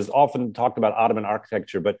this. There's often talked about Ottoman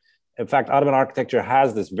architecture, but in fact, Ottoman architecture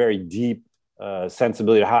has this very deep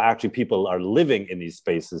sensibility of how actually people are living in these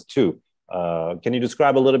spaces too. Can you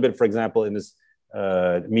describe a little bit, for example, in this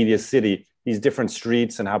Media City, these different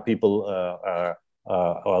streets and how people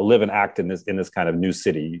live and act in this kind of new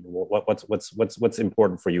city? What's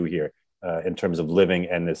important for you here in terms of living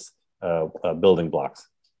and this building blocks?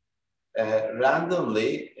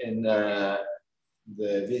 Randomly,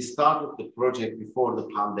 we started the project before the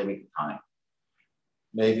pandemic time,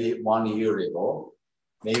 maybe 1 year ago,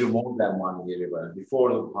 maybe more than 1 year ago,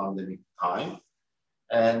 before the pandemic time,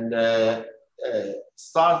 and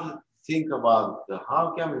started to think about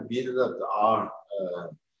how can we build up our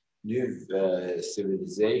new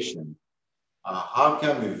civilization, how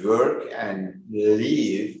can we work and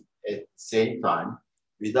live at the same time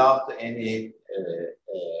without any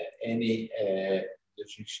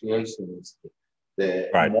differentiations. The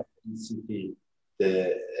right. city,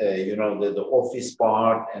 the office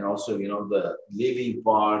part, and also the living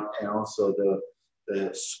part, and also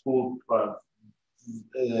the school part.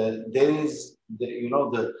 There is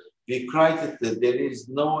we created that there is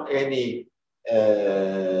no any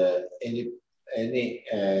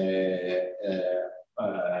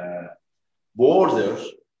border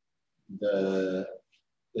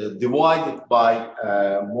divided by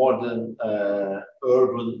modern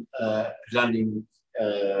urban planning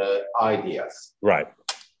ideas. Right.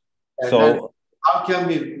 And so how can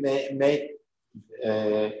we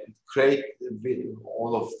create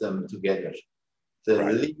all of them together? The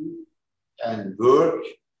right. live and work,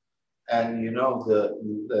 and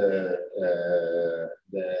the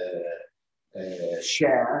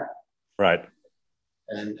share. Right.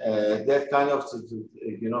 And that kind of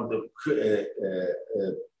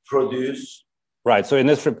produce. Right. So in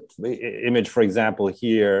this image, for example,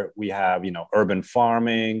 here we have urban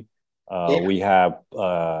farming. We have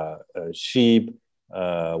sheep.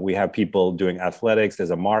 We have people doing athletics.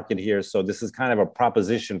 There's a market here. So this is kind of a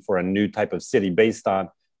proposition for a new type of city based on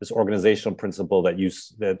this organizational principle that you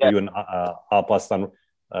and Alpaslan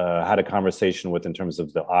had a conversation with in terms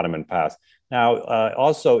of the Ottoman past. Now,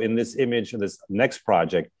 also in this image, in this next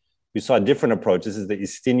project, we saw a different approach. This is the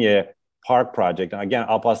İstinye Park project. And again,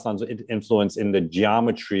 Alpaslan's influence in the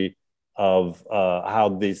geometry of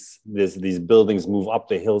how these buildings move up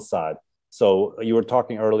the hillside. So you were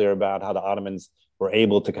talking earlier about how the Ottomans were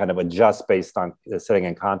able to kind of adjust based on setting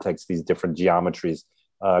in context these different geometries.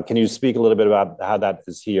 Can you speak a little bit about how that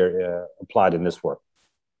is here applied in this work?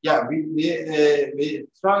 Yeah, we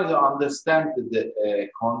try to understand the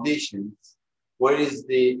conditions. Where is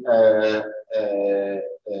the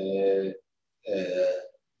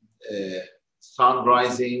sun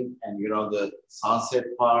rising, and the sunset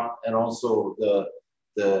part, and also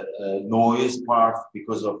the noise part,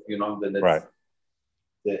 because of right.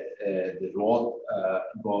 The road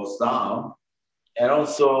goes down, and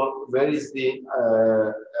also where is the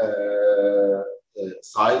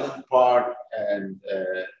silent part, and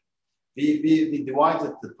we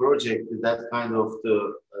divided the project with that kind of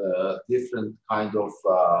the different kind of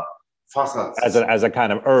facets as a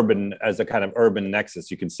kind of urban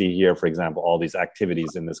nexus. You can see here, for example, all these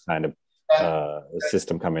activities in this kind of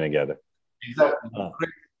system coming together. Exactly,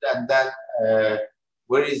 and then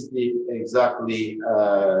where is the exactly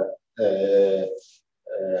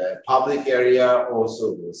public area,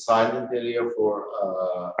 also the silent area for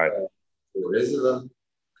residents.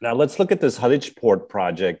 Now let's look at this Haliç Port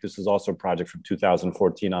project. This is also a project from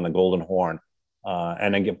 2014 on the Golden Horn,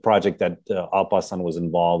 and a project that Alpaslan was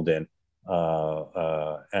involved in,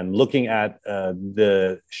 and looking at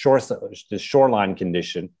the shoreline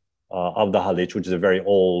condition of the Haliç, which is a very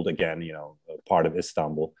old, again, part of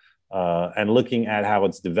Istanbul, and looking at how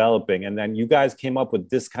it's developing. And then you guys came up with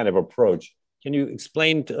this kind of approach. Can you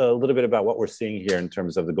explain a little bit about what we're seeing here in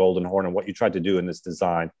terms of the Golden Horn and what you tried to do in this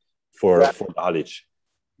design for the Haliç?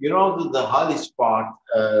 The Haliç part,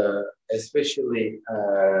 especially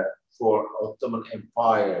for Ottoman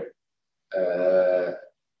Empire,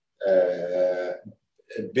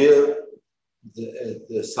 built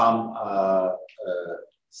some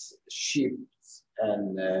ships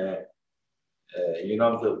and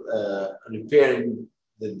repairing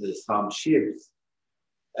some ships.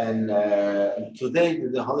 And today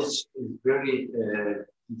the Haliç is very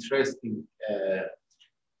interesting.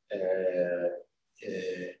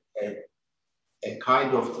 A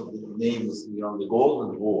kind of the name is the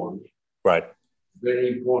Golden Horn, right?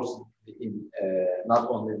 Very important in not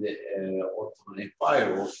only the Ottoman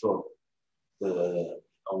Empire, also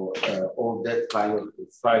all that kind of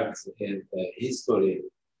sites and history.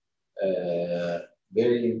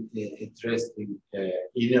 Very interesting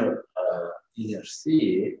inner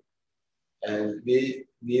sea, and we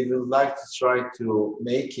would like to try to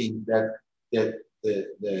making that the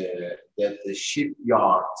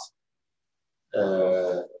shipyard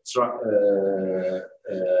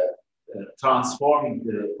transforming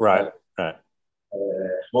the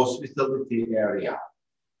hospitality area.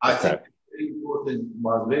 I think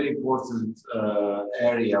very important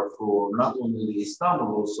area for not only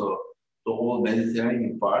Istanbul, also the whole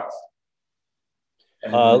Mediterranean part.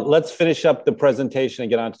 Let's finish up the presentation and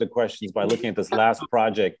get on to the questions by looking at this last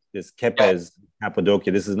project, this Kepez,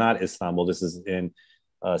 Cappadocia. This is not Istanbul. This is in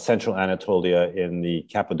central Anatolia, in the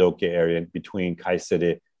Cappadocia area between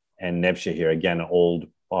Kayseri and Nevşehir. Again, an old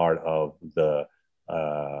part of the...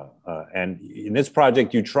 and in this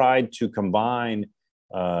project, you tried to combine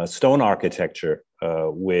stone architecture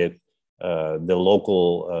with the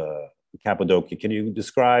local Cappadocia. Can you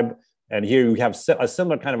describe... And here you have a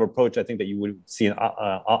similar kind of approach, I think, that you would see in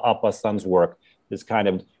Alpaslan's work, this kind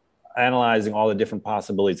of analyzing all the different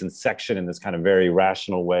possibilities in section in this kind of very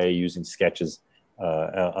rational way, using sketches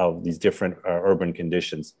of these different urban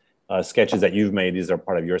conditions. Sketches that you've made, these are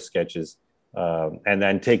part of your sketches. And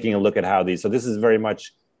then taking a look at how these, so this is very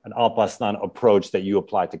much an Alpaslan approach that you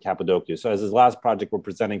apply to Cappadocia. So as this last project we're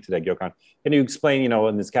presenting today, Gökhan, can you explain,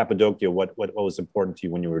 in this Cappadocia, what was important to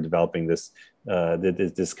you when you were developing this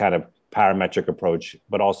this kind of parametric approach,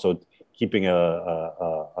 but also keeping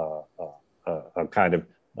a kind of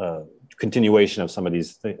continuation of some of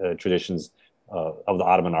these traditions of the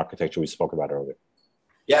Ottoman architecture we spoke about earlier?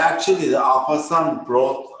 Yeah, actually, the Alpaslan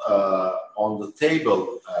brought on the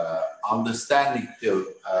table understanding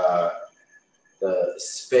the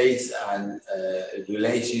space and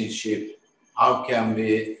relationship. How can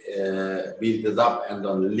we build it up and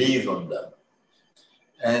then live on them?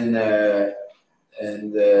 And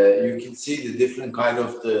you can see the different kind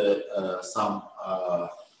of some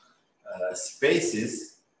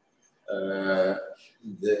spaces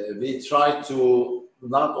we try to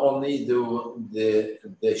not only do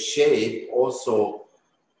the shape, also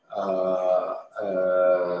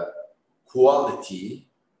quality.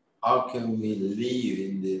 How can we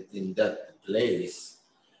live in that place?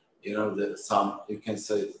 You know, you can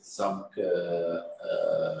say some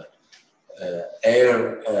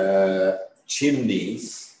air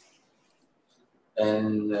chimneys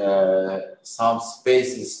and some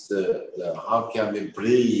spaces. How can we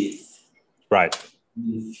breathe? Right.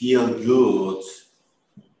 We feel good.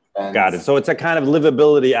 And got it. So it's a kind of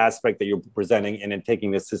livability aspect that you're presenting and then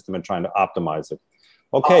taking this system and trying to optimize it.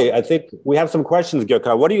 Okay, I think we have some questions,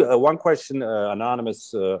 Gökhan. What do you? One question,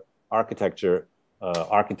 anonymous architect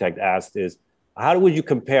asked is, how would you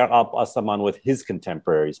compare Alpaslan with his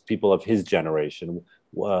contemporaries, people of his generation?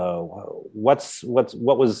 How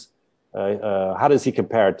does he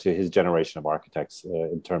compare to his generation of architects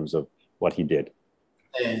in terms of what he did?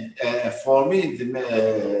 For me,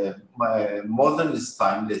 my modernist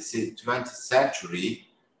time, let's say 20th century,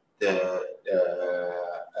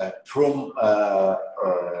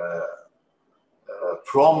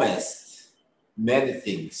 promised many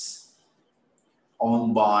things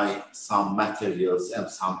owned by some materials and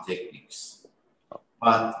some techniques.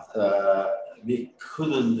 But we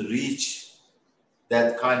couldn't reach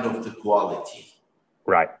that kind of the quality.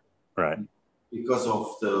 Right, right. Because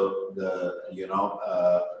of the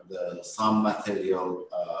some material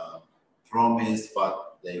promised,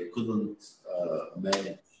 but they couldn't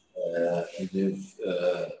manage new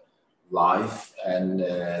life and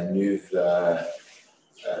new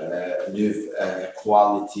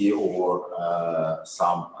quality or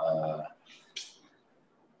some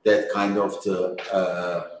that kind of the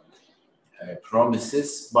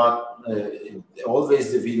promises. But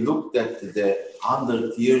always we looked at the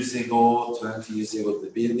 100 years ago, 20 years ago, the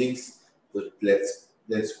buildings, but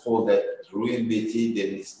let's call that ruin BT.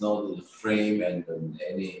 There is no frame and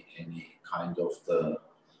any kind of the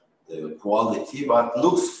quality, but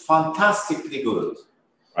looks fantastically good.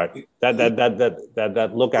 Right.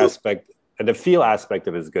 That look aspect and the feel aspect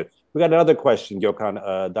of it is good. We got another question,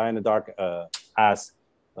 Gökhan. Diana Dark asked,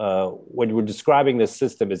 when you were describing this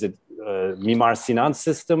system, is it Mimar Sinan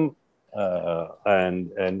system? And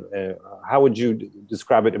how would you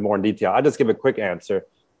describe it in more detail? I'll just give a quick answer.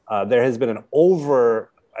 There has been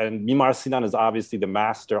and Mimar Sinan is obviously the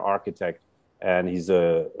master architect, and he's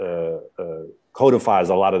codifies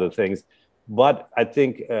a lot of the things. But I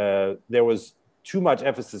think there was too much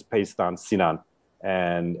emphasis placed on Sinan.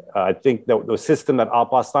 And I think the system that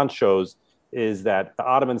Alpaslan shows is that the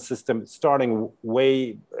Ottoman system, starting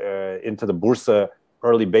way into the Bursa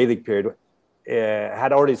early Beylik period,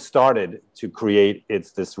 had already started to create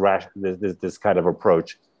this kind of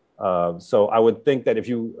approach. So I would think that if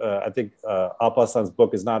you, I think Alpaslan's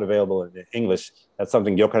book is not available in English. That's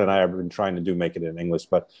something Gökhan and I have been trying to do, make it in English.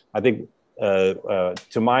 But I think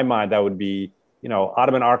to my mind, that would be,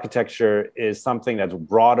 Ottoman architecture is something that's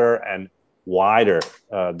broader and wider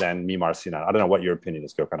than Mimar Sinan. I don't know what your opinion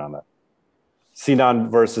is, Gökhan, on that. Sinan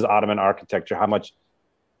versus Ottoman architecture. How much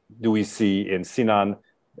do we see in Sinan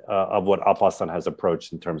of what Alpaslan has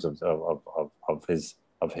approached in terms of his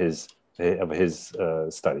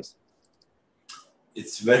studies?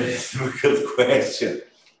 It's a very difficult question.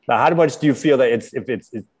 Now, how much do you feel that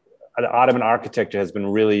the Ottoman architecture has been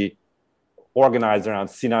really organized around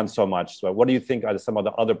Sinan so much? So what do you think are some of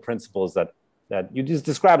the other principles that you just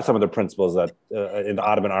described, some of the principles that in the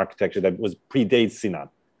Ottoman architecture that predates Sinan?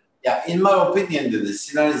 Yeah, in my opinion, the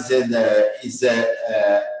Sinan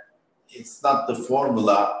it's not the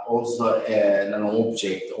formula, also an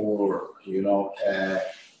object, or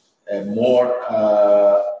more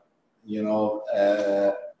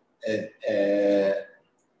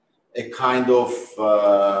a kind of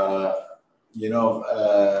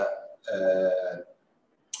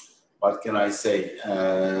what can I say?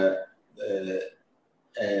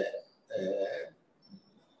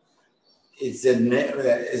 It's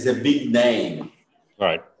a big name.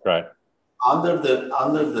 Right. Under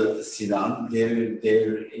the Sinan,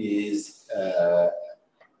 there is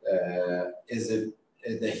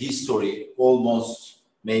the history almost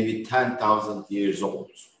maybe 10,000 years old.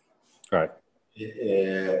 Right.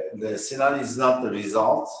 The Sinan is not the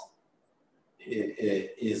result.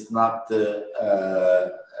 It is not the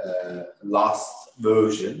last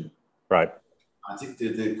version. Right. I think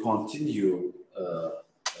that they continue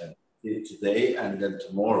today and then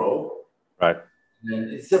tomorrow. Right.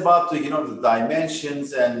 And it's about the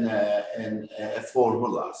dimensions and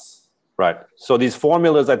formulas. Right. So these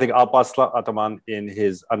formulas, I think Alpaslan Ataman, in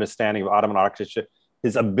his understanding of Ottoman architecture,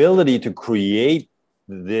 his ability to create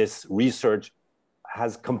this research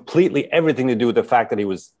has completely everything to do with the fact that he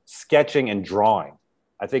was sketching and drawing.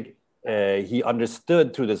 I think he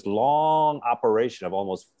understood through this long operation of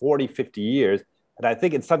almost 40, 50 years. And I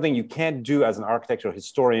think it's something you can't do as an architectural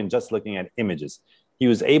historian just looking at images. He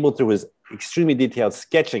was able, through his extremely detailed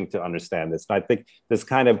sketching, to understand this. And I think this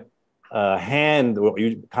kind of hand, what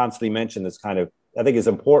you constantly mention, this kind of, I think is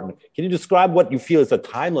important. Can you describe what you feel is the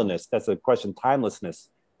timelessness? That's a question, timelessness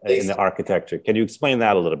in the architecture. Can you explain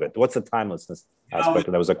that a little bit? What's the timelessness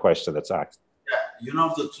aspect? That was a question that's asked. Yeah,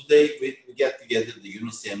 today we get together the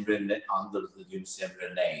Yunus Emre under the Yunus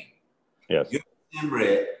Emre name. Yes. Yunus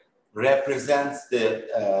Emre represents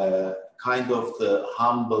the kind of the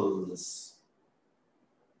humbleness,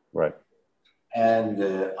 right, and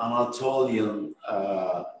Anatolian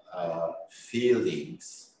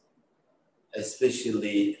feelings,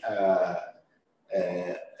 especially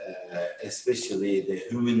the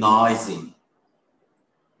humanizing,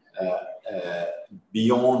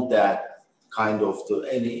 beyond that kind of to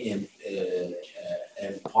any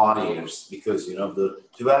empires, because the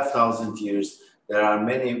 12,000 years there are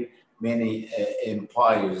many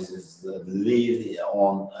empires that lived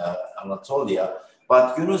on Anatolia,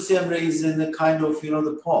 but Yunus Emre is in the kind of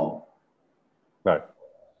the poem. Right.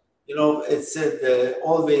 It said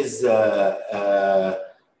always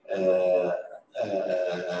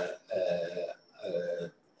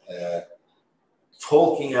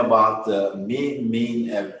talking about the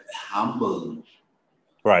mean and humble.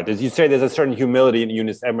 Right. As you say, there's a certain humility in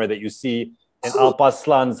Yunus Emre that you see in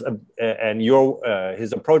Alpaslan's and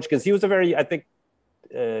his approach, because he was a very, I think,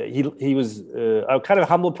 he was a kind of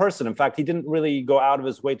humble person. In fact, he didn't really go out of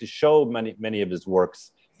his way to show many of his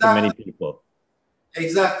works to many people.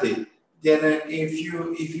 Exactly. Then, if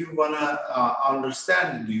you wanna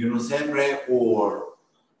understand Yunus Emre or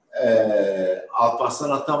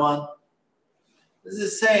Alpaslan Ataman, it's the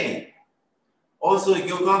same. Also,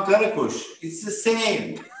 Gökhan Karakuş, it's the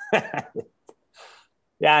same.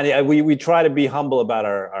 Yeah, we try to be humble about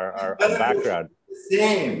our background. The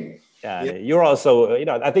same. Yeah, you're also,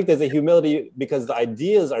 I think there's a humility because the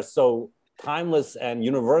ideas are so timeless and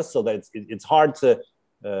universal that it's hard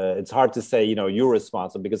to say, you're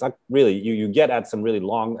responsible, because really you get at some really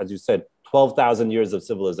long, as you said, 12,000 years of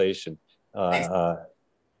civilization.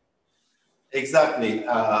 Exactly.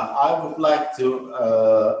 I would like to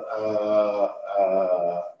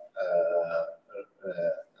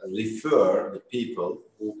refer the people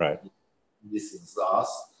who listen to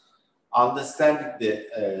us, understanding the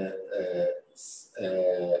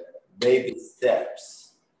baby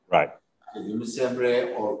steps. Right. Yunus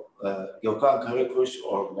Emre or Gökhan Karakuş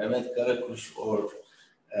or Mehmet Karakuş or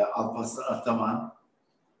Alpaslan Ataman,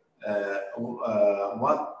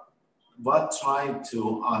 what trying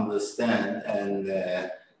to understand and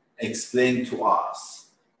explain to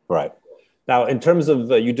us. Right. Now, in terms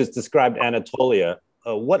of, you just described Anatolia,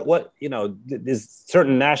 there's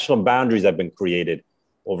certain national boundaries that have been created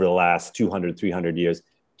over the last 200, 300 years.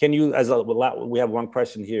 Can you, we have one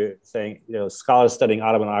question here saying, scholars studying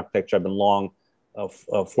Ottoman architecture have been long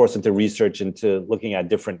forced into research into looking at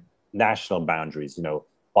different national boundaries,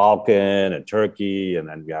 Balkan and Turkey, and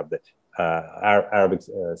then we have the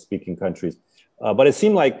Arabic-speaking countries. But it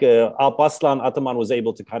seemed like Alpaslan Ataman was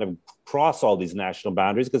able to kind of cross all these national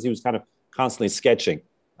boundaries because he was kind of constantly sketching.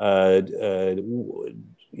 What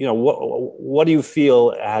do you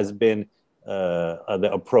feel has been the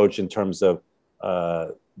approach in terms of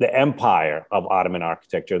the empire of Ottoman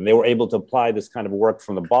architecture? And they were able to apply this kind of work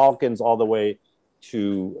from the Balkans all the way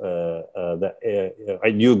to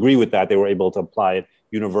you agree with that? They were able to apply it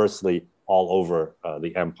universally all over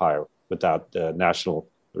the empire without national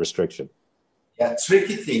restriction. Yeah,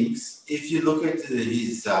 tricky things. If you look at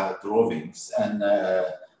his drawings and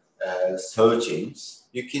searchings,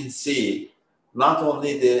 you can see not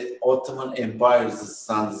only the Ottoman Empire's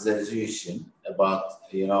standardization about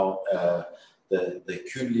the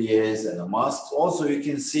küllies and the mosques. Also, you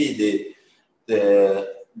can see the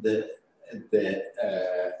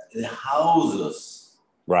houses.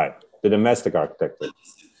 Right, the domestic architecture.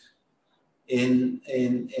 In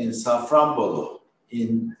Safranbolu,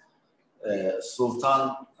 in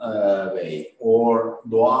Sultan Bey or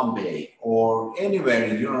Doğan Bey or anywhere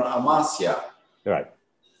in Amasya. Right.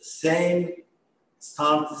 Same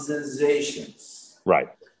standardizations. Right.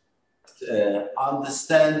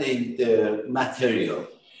 Understanding the material,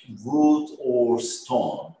 wood or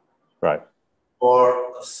stone. Right.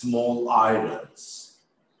 Or small irons.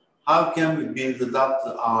 How can we build it up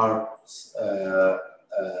to our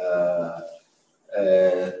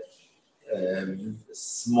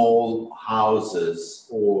small houses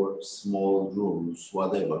or small rooms,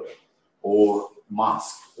 whatever, or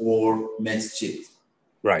mosque or masjid?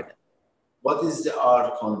 Right. What is the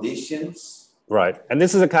art conditions? Right. And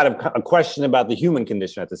this is a kind of a question about the human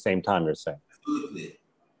condition at the same time, you're saying. Absolutely.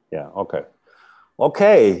 Yeah. Okay.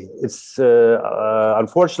 Okay. It's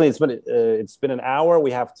unfortunately it's been an hour.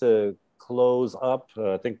 We have to close up.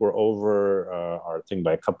 I think we're over our thing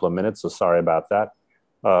by a couple of minutes. So sorry about that.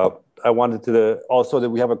 I wanted to also that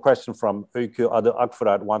we have a question from Öykü Adı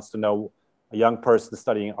Akfırat wants to know a young person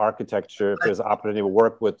studying architecture if there's an opportunity to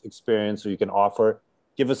work with experience or you can offer.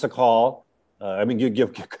 Give us a call. You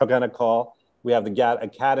give Gökhan a call. We have the GAT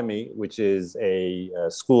Academy, which is a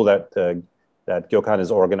school that Gökhan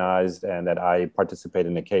has organized and that I participate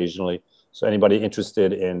in occasionally. So anybody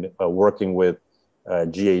interested in working with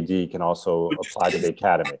GAD can also apply to the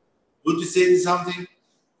academy. Would you say something?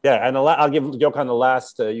 Yeah, and I'll give Gökhan the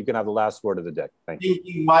last. You can have the last word of the day. Thank you.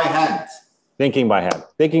 Thinking by hand. Thinking by hand.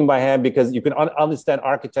 Thinking by hand because you can understand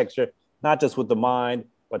architecture not just with the mind,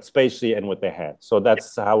 but spatially and with the hand. So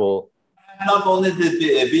that's how we'll. Not only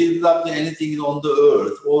the build up anything on the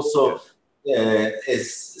earth, also a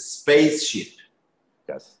spaceship.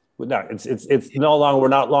 Yes. No, it's no longer, we're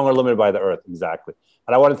not longer limited by the earth. Exactly.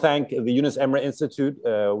 And I want to thank the Yunus Emre Institute.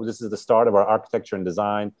 This is the start of our architecture and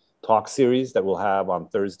design talk series that we'll have on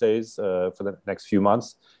Thursdays for the next few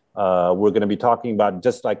months. We're going to be talking about,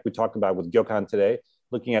 just like we talked about with Gökhan today,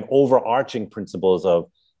 looking at overarching principles of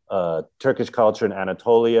Turkish culture in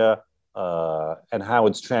Anatolia, and how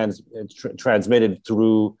it's transmitted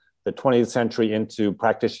through the 20th century into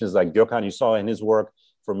practitioners like Gökhan. You saw in his work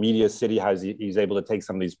for Media City how he's able to take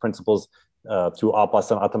some of these principles through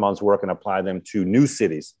Alpaslan Ataman's work and apply them to new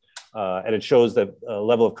cities. And it shows the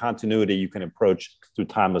level of continuity you can approach through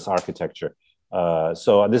timeless architecture.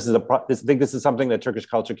 So I think this is something that Turkish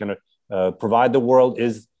culture can provide the world,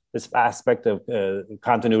 is this aspect of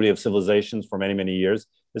continuity of civilizations for many, many years.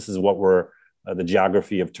 This is what the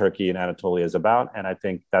geography of Turkey and Anatolia is about. And I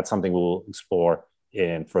think that's something we'll explore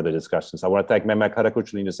in further discussions. I want to thank Mehmet Karakuş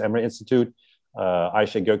from the Yunus Emre Institute,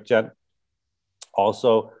 Ayşe Gökçen,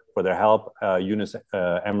 also for their help, Yunus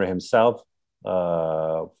Emre himself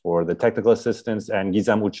for the technical assistance, and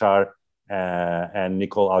Gizem Uçar and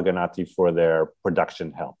Nicole Alganati for their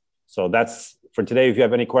production help. So that's for today. If you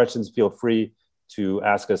have any questions, feel free to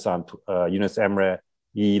ask us on Yunus Emre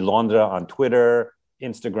Londra on Twitter,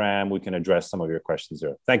 Instagram. We can address some of your questions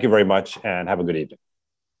there. Thank you very much and have a good evening.